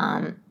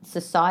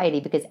society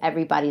because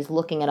everybody's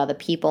looking at other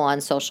people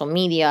on social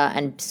media,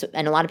 and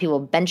a lot of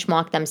people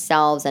benchmark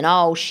themselves.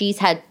 And she's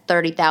had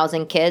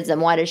 30,000 kids,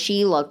 and why does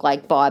she look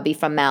like Barbie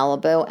from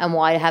Malibu? And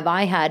why have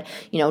I had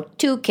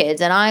 2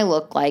 kids and I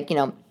look like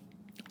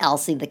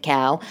Elsie the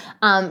cow?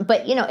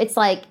 But it's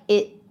like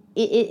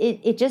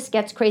it just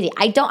gets crazy.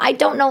 I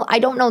don't know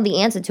the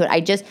answer to it. I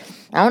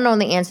don't know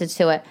the answer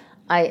to it.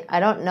 I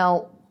don't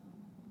know.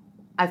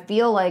 I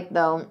feel like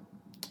though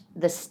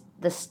this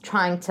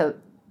trying to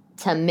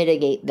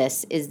mitigate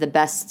this is the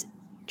best,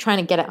 trying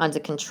to get it under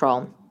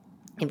control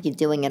if you're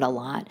doing it a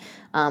lot,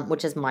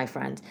 which is my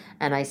friend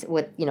and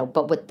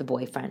but with the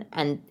boyfriend,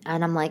 and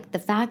I'm like, the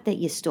fact that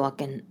you're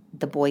stalking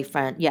the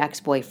boyfriend, your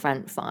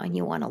ex-boyfriend, fine,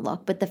 you want to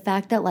look, but the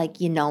fact that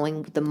you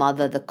knowing the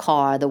mother, the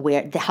car, how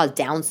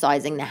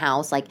downsizing the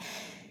house, I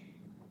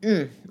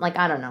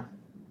don't know,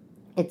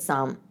 it's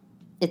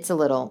a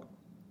little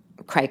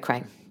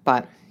cray-cray,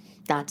 but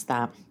that's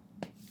that.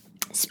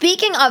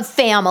 Speaking of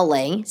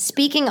family,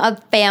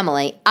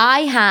 I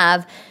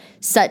have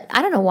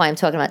I don't know why I'm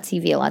talking about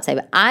TV a lot today,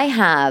 but I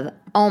have,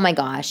 oh my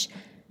gosh,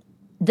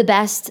 the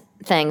best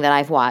thing that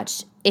I've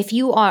watched. If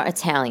you are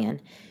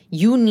Italian,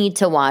 you need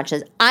to watch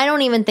this. I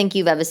don't even think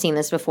you've ever seen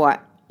this before.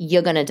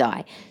 You're going to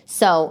die.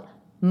 So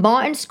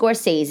Martin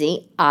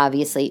Scorsese,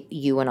 obviously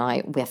you and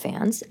I, we're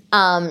fans,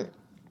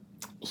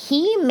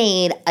 he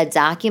made a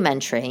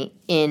documentary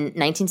in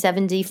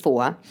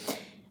 1974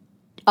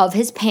 of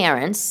his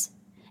parents,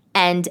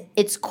 and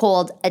it's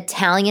called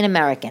Italian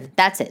American.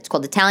 That's it. It's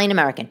called Italian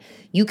American.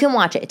 You can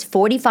watch it. It's a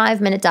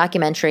 45-minute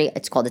documentary.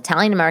 It's called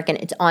Italian American.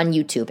 It's on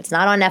YouTube. It's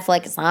not on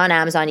Netflix. It's not on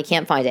Amazon. You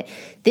can't find it.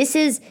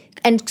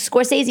 And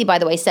Scorsese, by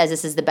the way, says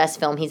this is the best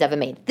film he's ever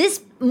made.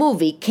 This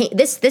movie,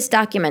 this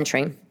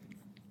documentary,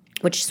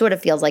 which sort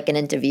of feels like an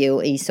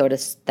interview-y sort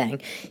of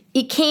thing,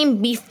 this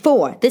came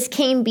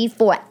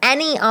before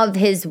any of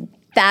his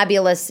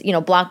fabulous,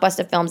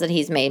 blockbuster films that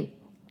he's made.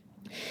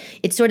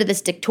 It's sort of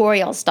this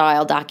dictatorial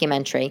style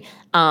documentary.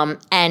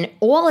 And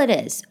all it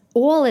is,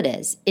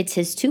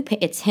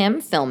 it's him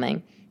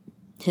filming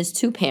his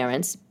 2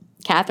 parents,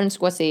 Catherine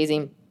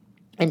Scorsese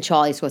and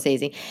Charlie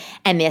Scorsese,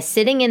 and they're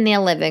sitting in their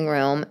living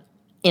room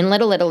in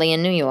Little Italy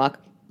in New York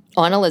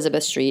on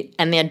Elizabeth Street,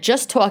 and they're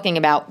just talking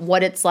about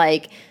what it's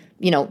like,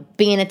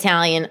 being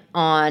Italian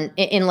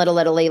in Little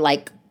Italy,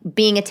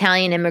 being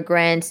Italian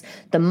immigrants,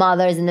 the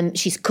mothers, and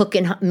she's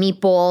cooking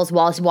meatballs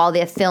while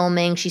they're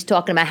filming. She's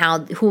talking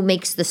about who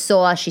makes the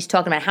sauce. She's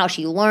talking about how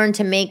she learned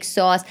to make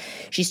sauce.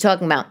 She's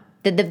talking about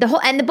the whole,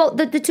 and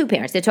the 2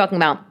 parents. They're talking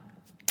about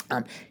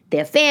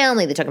their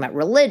family. They're talking about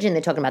religion.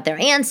 They're talking about their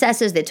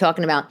ancestors. They're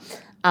talking about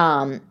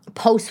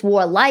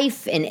post-war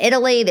life in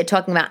Italy. They're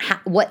talking about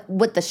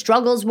what the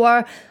struggles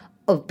were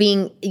of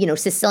being,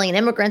 Sicilian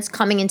immigrants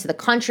coming into the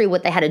country,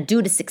 what they had to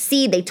do to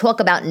succeed. They talk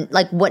about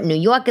what New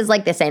York is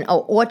like. They're saying,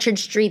 Orchard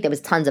Street, there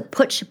was tons of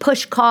push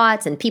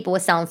carts and people were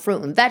selling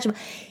fruit and vegetables.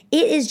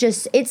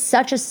 It's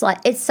such a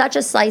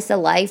slice of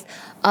life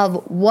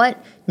of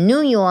what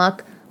New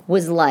York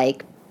was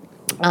like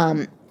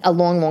a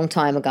long, long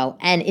time ago.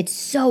 And it's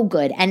so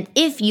good. And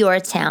if you're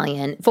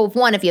Italian,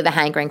 if you have a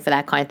hankering for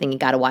that kind of thing, you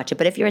got to watch it.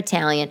 But if you're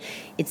Italian,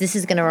 this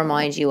is going to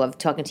remind you of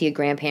talking to your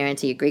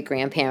grandparents or your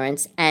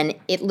great-grandparents. And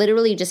it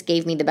literally just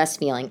gave me the best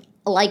feeling.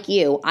 Like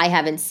you, I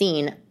haven't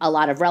seen a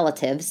lot of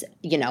relatives,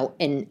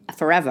 in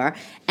forever.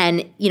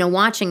 And,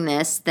 watching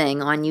this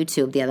thing on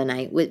YouTube the other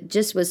night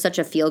just was such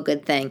a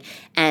feel-good thing.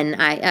 And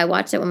I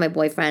watched it with my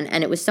boyfriend,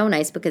 and it was so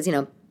nice because,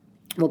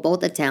 We're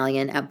both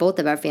Italian. Both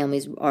of our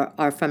families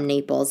are from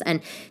Naples. And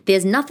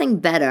there's nothing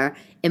better,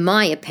 in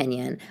my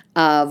opinion,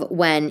 of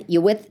when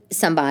you're with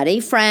somebody,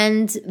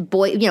 friend,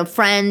 boy,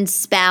 friend,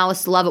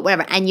 spouse, love it,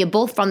 whatever, and you're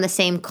both from the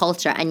same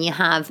culture and you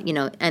have,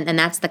 and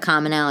that's the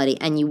commonality,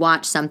 and you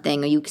watch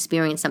something or you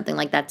experience something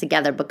like that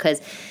together,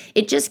 because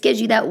it just gives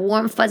you that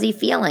warm, fuzzy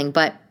feeling.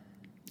 But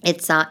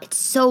it's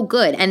so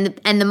good.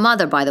 And the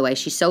mother, by the way,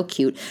 she's so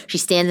cute. She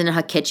stands in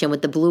her kitchen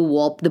with the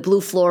blue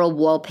floral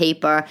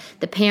wallpaper.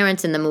 The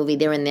parents in the movie,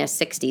 they're in their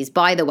 60s.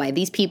 By the way,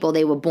 these people,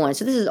 they were born.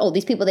 So this is old.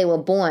 These people, they were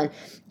born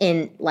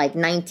in like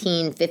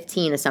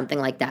 1915 or something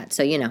like that.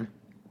 So,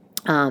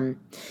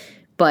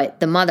 but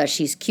the mother,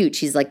 she's cute.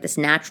 She's like this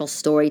natural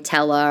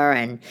storyteller,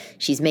 and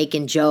she's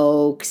making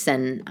jokes,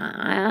 and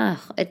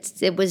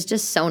it was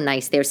just so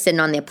nice. They were sitting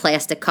on their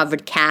plastic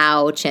covered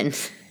couch, and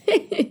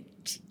it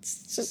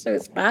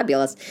was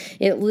fabulous.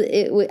 It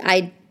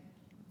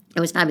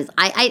was fabulous.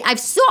 I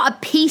saw a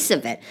piece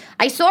of it.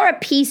 I saw a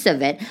piece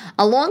of it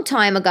a long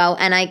time ago,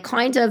 and I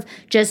kind of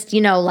just,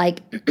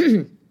 like,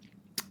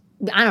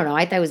 I don't know.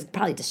 I thought I was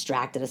probably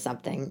distracted or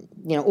something,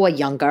 or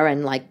younger,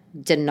 and like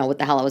didn't know what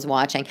the hell I was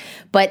watching.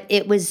 But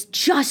it was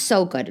just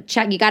so good.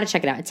 You got to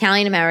check it out.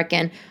 Italian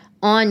American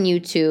on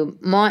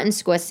YouTube. Martin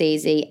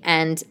Scorsese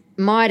and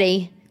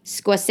Marty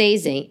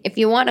Scorsese. If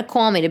you want to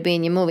call me to be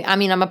in your movie, I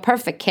mean, I'm a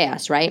perfect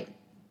cast, right?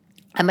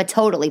 I'm a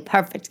totally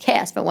perfect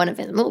cast for one of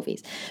his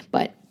movies.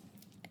 But,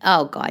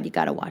 oh, God, you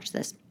got to watch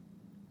this.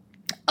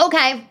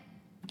 Okay.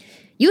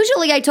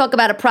 Usually I talk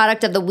about a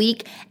product of the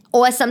week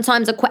or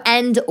sometimes a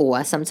question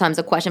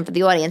for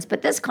the audience.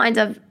 But this kind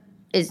of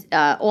is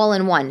all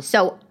in one.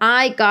 So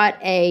I got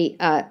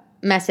a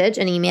message,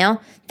 an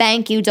email.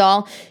 Thank you,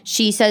 doll.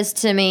 She says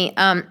to me,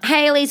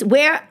 hey,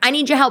 Elyse, I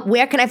need your help.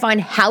 Where can I find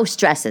house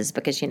dresses?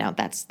 Because,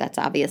 that's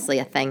obviously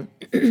a thing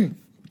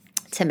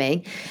to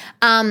me.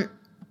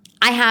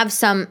 I have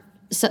some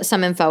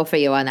info for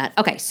you on that.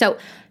 Okay, so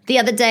the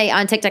other day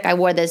on TikTok, I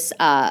wore this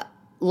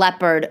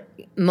leopard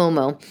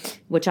muumuu,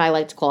 which I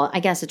like to call it. I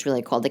guess it's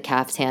really called the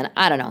caftan.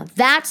 I don't know.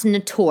 That's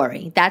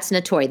Natori.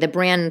 The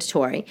brand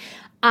Natori.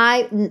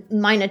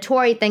 My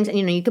Natori things,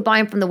 you could buy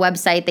them from the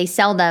website. They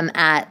sell them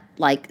at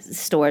like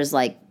stores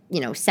like,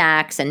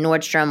 Saks and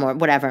Nordstrom or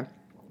whatever.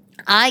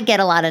 I get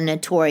a lot of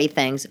Natori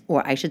things,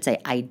 or I should say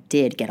I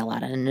did get a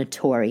lot of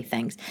Natori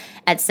things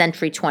at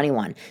Century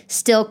 21.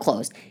 Still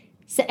closed.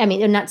 I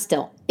mean, not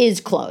still, is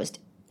closed.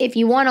 If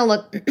you want to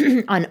look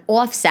on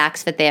off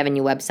Saks that they have in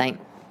your website,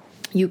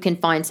 you can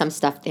find some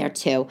stuff there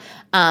too.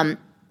 A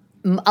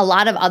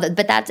lot of other,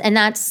 but that's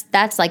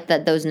like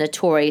those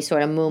Natori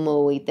sort of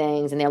muumuu-y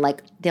things, and they're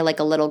like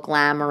a little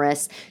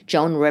glamorous.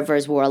 Joan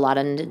Rivers wore a lot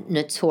of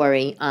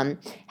Natori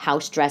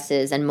house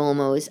dresses and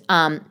muumuus.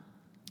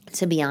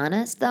 To be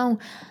honest, though,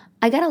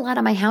 I got a lot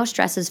of my house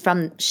dresses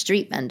from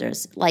street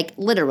vendors, like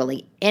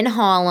literally in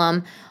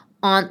Harlem.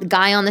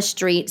 Guy on the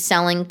street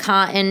selling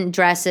cotton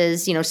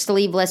dresses,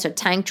 sleeveless or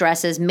tank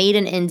dresses made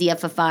in India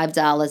for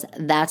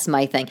 $5. That's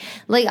my thing.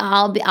 Like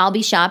I'll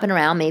be shopping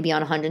around maybe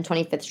on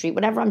 125th Street,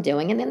 whatever I'm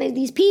doing, and then there's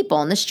these people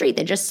on the street.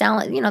 They're just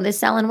selling, they're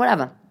selling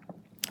whatever.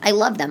 I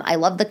love them. I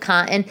love the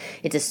cotton.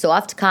 It's a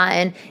soft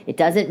cotton. It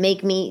doesn't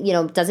make me,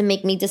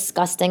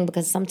 disgusting,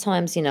 because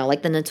sometimes,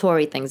 like the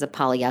Natori things are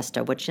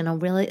polyester, which,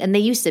 really, and they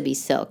used to be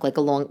silk,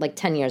 like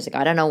 10 years ago.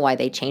 I don't know why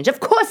they changed. Of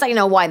course I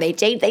know why they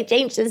changed. They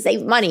changed to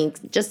save money,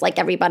 just like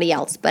everybody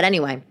else. But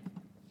anyway,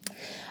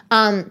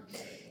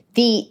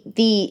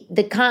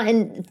 the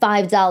cotton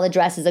 $5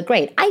 dresses are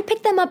great. I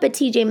picked them up at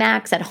TJ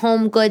Maxx, at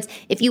Home Goods.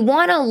 If you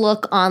want to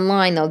look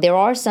online, though, there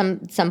are some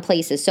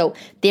places. So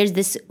there's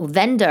this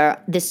vendor,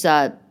 this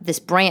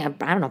brand.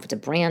 I don't know if it's a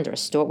brand or a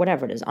store,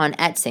 whatever it is, on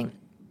Etsy.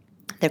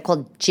 They're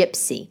called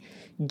Gypsy,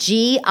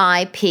 Gipci,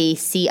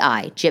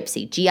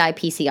 Gypsy,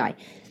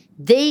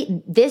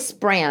 Gipci. This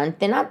brand,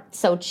 they're not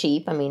so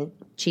cheap. I mean,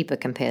 cheaper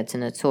compared to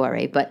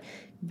Natori, but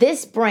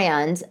this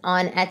brand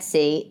on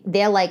Etsy,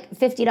 they're like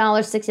 $50,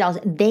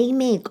 $60. They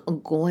make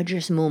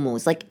gorgeous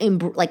muumuus,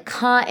 like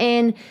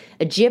cotton,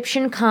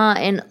 Egyptian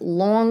cotton,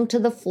 long to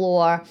the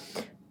floor,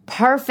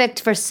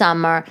 perfect for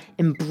summer,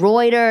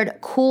 embroidered,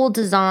 cool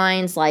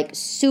designs, like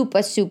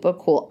super, super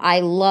cool. I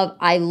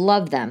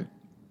love them.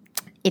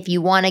 If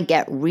you want to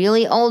get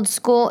really old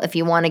school, with the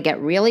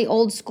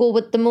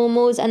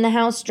muumuus and the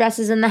house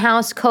dresses and the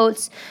house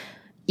coats,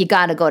 you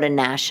got to go to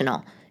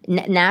National.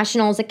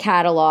 National is a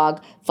catalog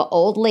for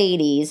old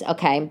ladies,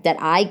 okay, that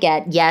I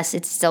get. Yes,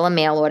 it's still a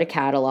mail order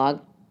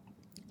catalog.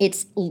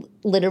 It's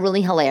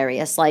literally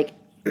hilarious. Like,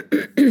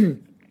 I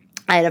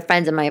had a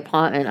friend in my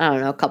apartment, I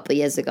don't know, a couple of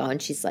years ago,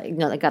 and she's like,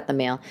 I got the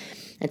mail.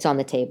 It's on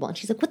the table. And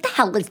she's like, what the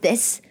hell is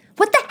this?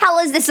 What the hell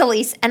is this,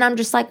 Elyse? And I'm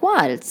just like,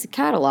 what? It's a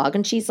catalog.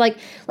 And she's like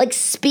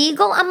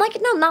Spiegel? I'm like,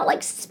 no, not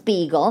like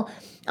Spiegel.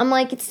 I'm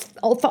like, it's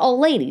for old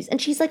ladies.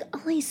 And she's like,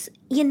 Elyse,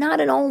 you're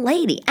not an old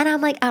lady. And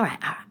I'm like, all right.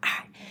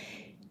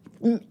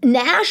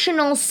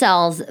 National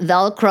sells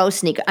Velcro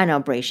sneakers. I know,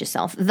 brace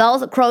yourself.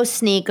 Velcro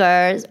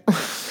sneakers.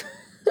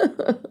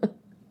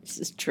 This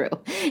is true.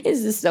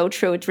 This is so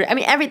true. I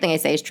mean, everything I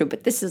say is true,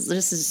 but this is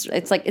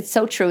it's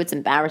so true. It's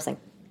embarrassing.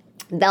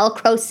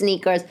 Velcro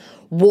sneakers,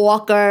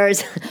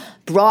 walkers,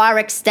 bra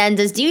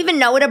extenders. Do you even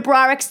know what a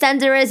bra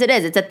extender is? It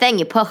is. It's a thing.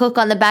 You put a hook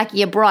on the back of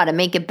your bra to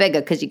make it bigger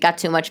because you got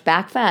too much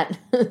back fat.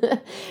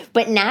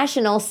 But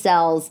National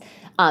sells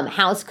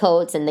house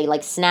coats, and they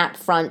like snap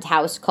front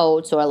house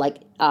coats, or like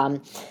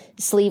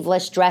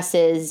sleeveless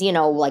dresses,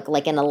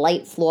 like in a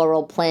light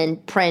floral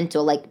print,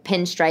 or like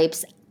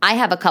pinstripes. I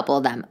have a couple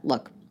of them.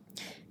 Look,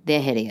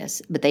 they're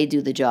hideous, but they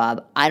do the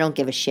job. I don't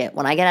give a shit.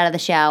 When I get out of the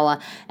shower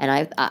and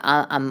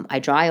I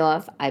dry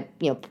off, I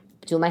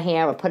do my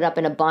hair or put it up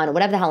in a bun or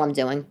whatever the hell I'm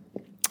doing.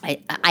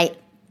 I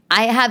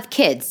have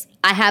kids.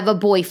 I have a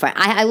boyfriend.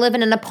 I live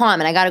in an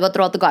apartment. I got to go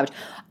throw out the garbage.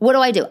 What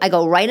do? I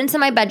go right into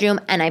my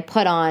bedroom and I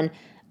put on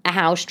a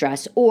house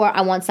dress, or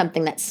I want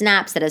something that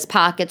snaps, that has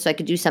pockets, so I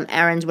could do some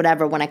errands,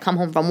 whatever. When I come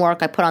home from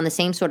work, I put on the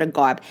same sort of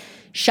garb.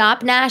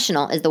 Shop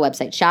National is the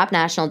website,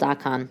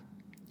 shopnational.com.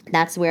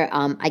 That's where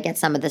I get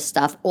some of this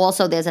stuff.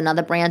 Also, there's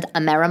another brand,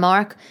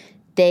 Amerimark.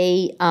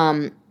 They,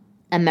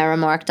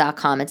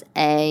 Amerimark.com. It's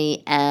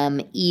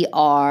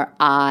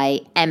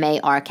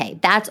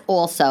AMERIMARK. That's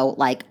also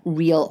like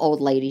real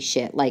old lady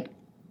shit, like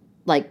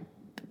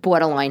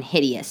borderline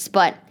hideous.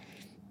 But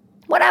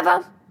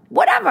whatever.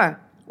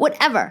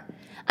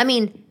 I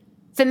mean,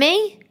 for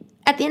me,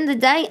 at the end of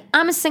the day,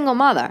 I'm a single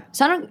mother.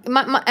 So I don't.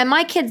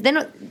 My kids, they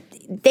don't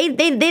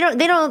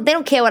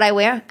care what I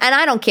wear, and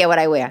I don't care what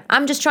I wear.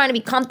 I'm just trying to be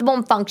comfortable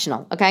and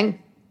functional. Okay,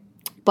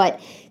 but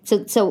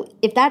so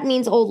if that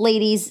means old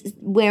ladies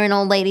wearing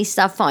old lady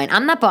stuff, fine.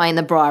 I'm not buying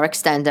the bra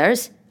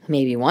extenders.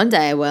 Maybe one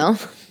day I will.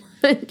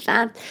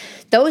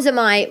 Those are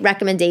my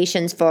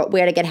recommendations for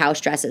where to get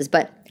house dresses.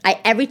 But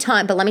let me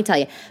tell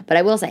you,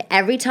 I will say,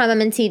 every time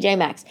I'm in TJ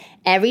Maxx,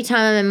 every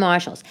time I'm in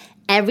Marshalls,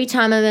 every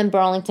time I'm in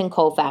Burlington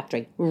Coat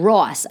Factory,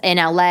 Ross in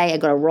LA, I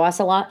go to Ross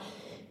a lot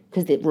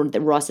because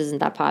the Ross isn't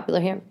that popular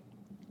here.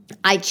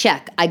 I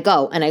check, I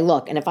go, and I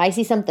look. And if I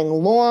see something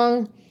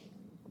long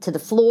to the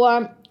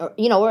floor,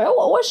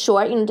 or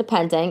short,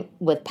 depending,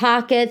 with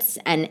pockets,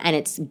 and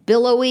it's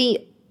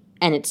billowy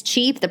and it's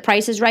cheap, the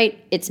price is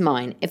right, it's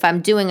mine. If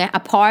I'm doing a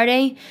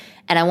party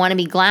and I want to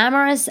be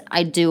glamorous,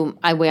 I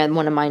wear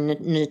one of my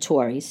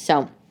Natoris.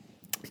 So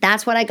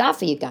that's what I got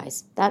for you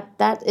guys.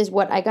 That is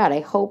what I got. I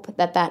hope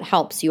that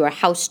helps your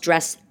house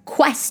dress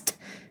quest.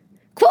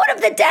 Quote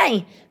of the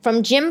day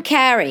from Jim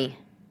Carrey.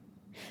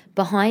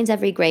 Behind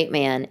every great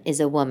man is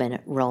a woman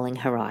rolling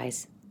her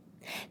eyes.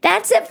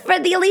 That's it for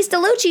the Elyse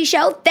DeLucci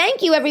Show.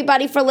 Thank you,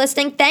 everybody, for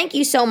listening. Thank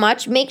you so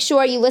much. Make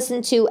sure you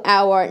listen to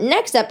our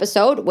next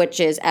episode, which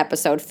is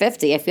episode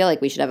 50. I feel like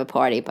we should have a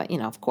party, but,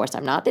 of course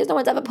I'm not. There's no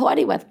one to have a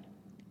party with.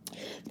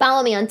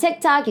 Follow me on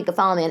TikTok. You can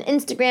follow me on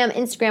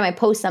Instagram. I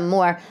post some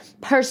more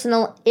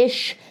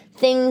personal-ish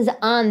things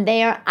on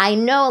there. I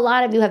know a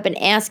lot of you have been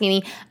asking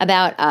me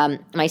about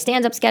my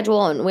stand-up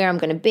schedule and where I'm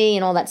going to be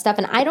and all that stuff,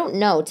 and I don't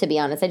know, to be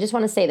honest. I just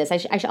want to say this.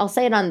 I'll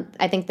say it on,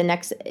 I think, the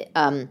next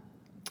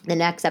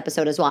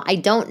episode as well. I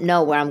don't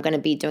know where I'm going to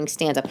be doing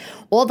stand-up.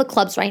 All the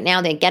clubs right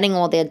now, they're getting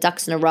all their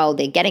ducks in a row.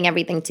 They're getting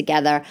everything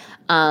together,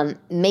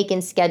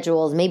 making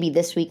schedules, maybe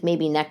this week,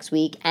 maybe next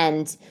week,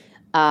 and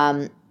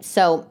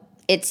so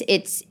it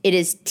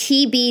is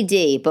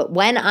TBD. But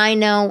when I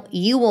know,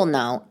 you will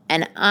know,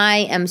 and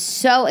I am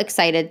so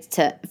excited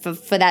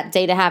for that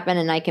day to happen,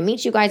 and I can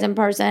meet you guys in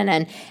person,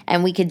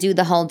 and we could do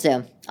the whole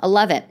do. I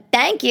love it.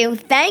 Thank you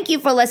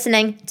for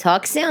listening.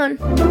 Talk soon.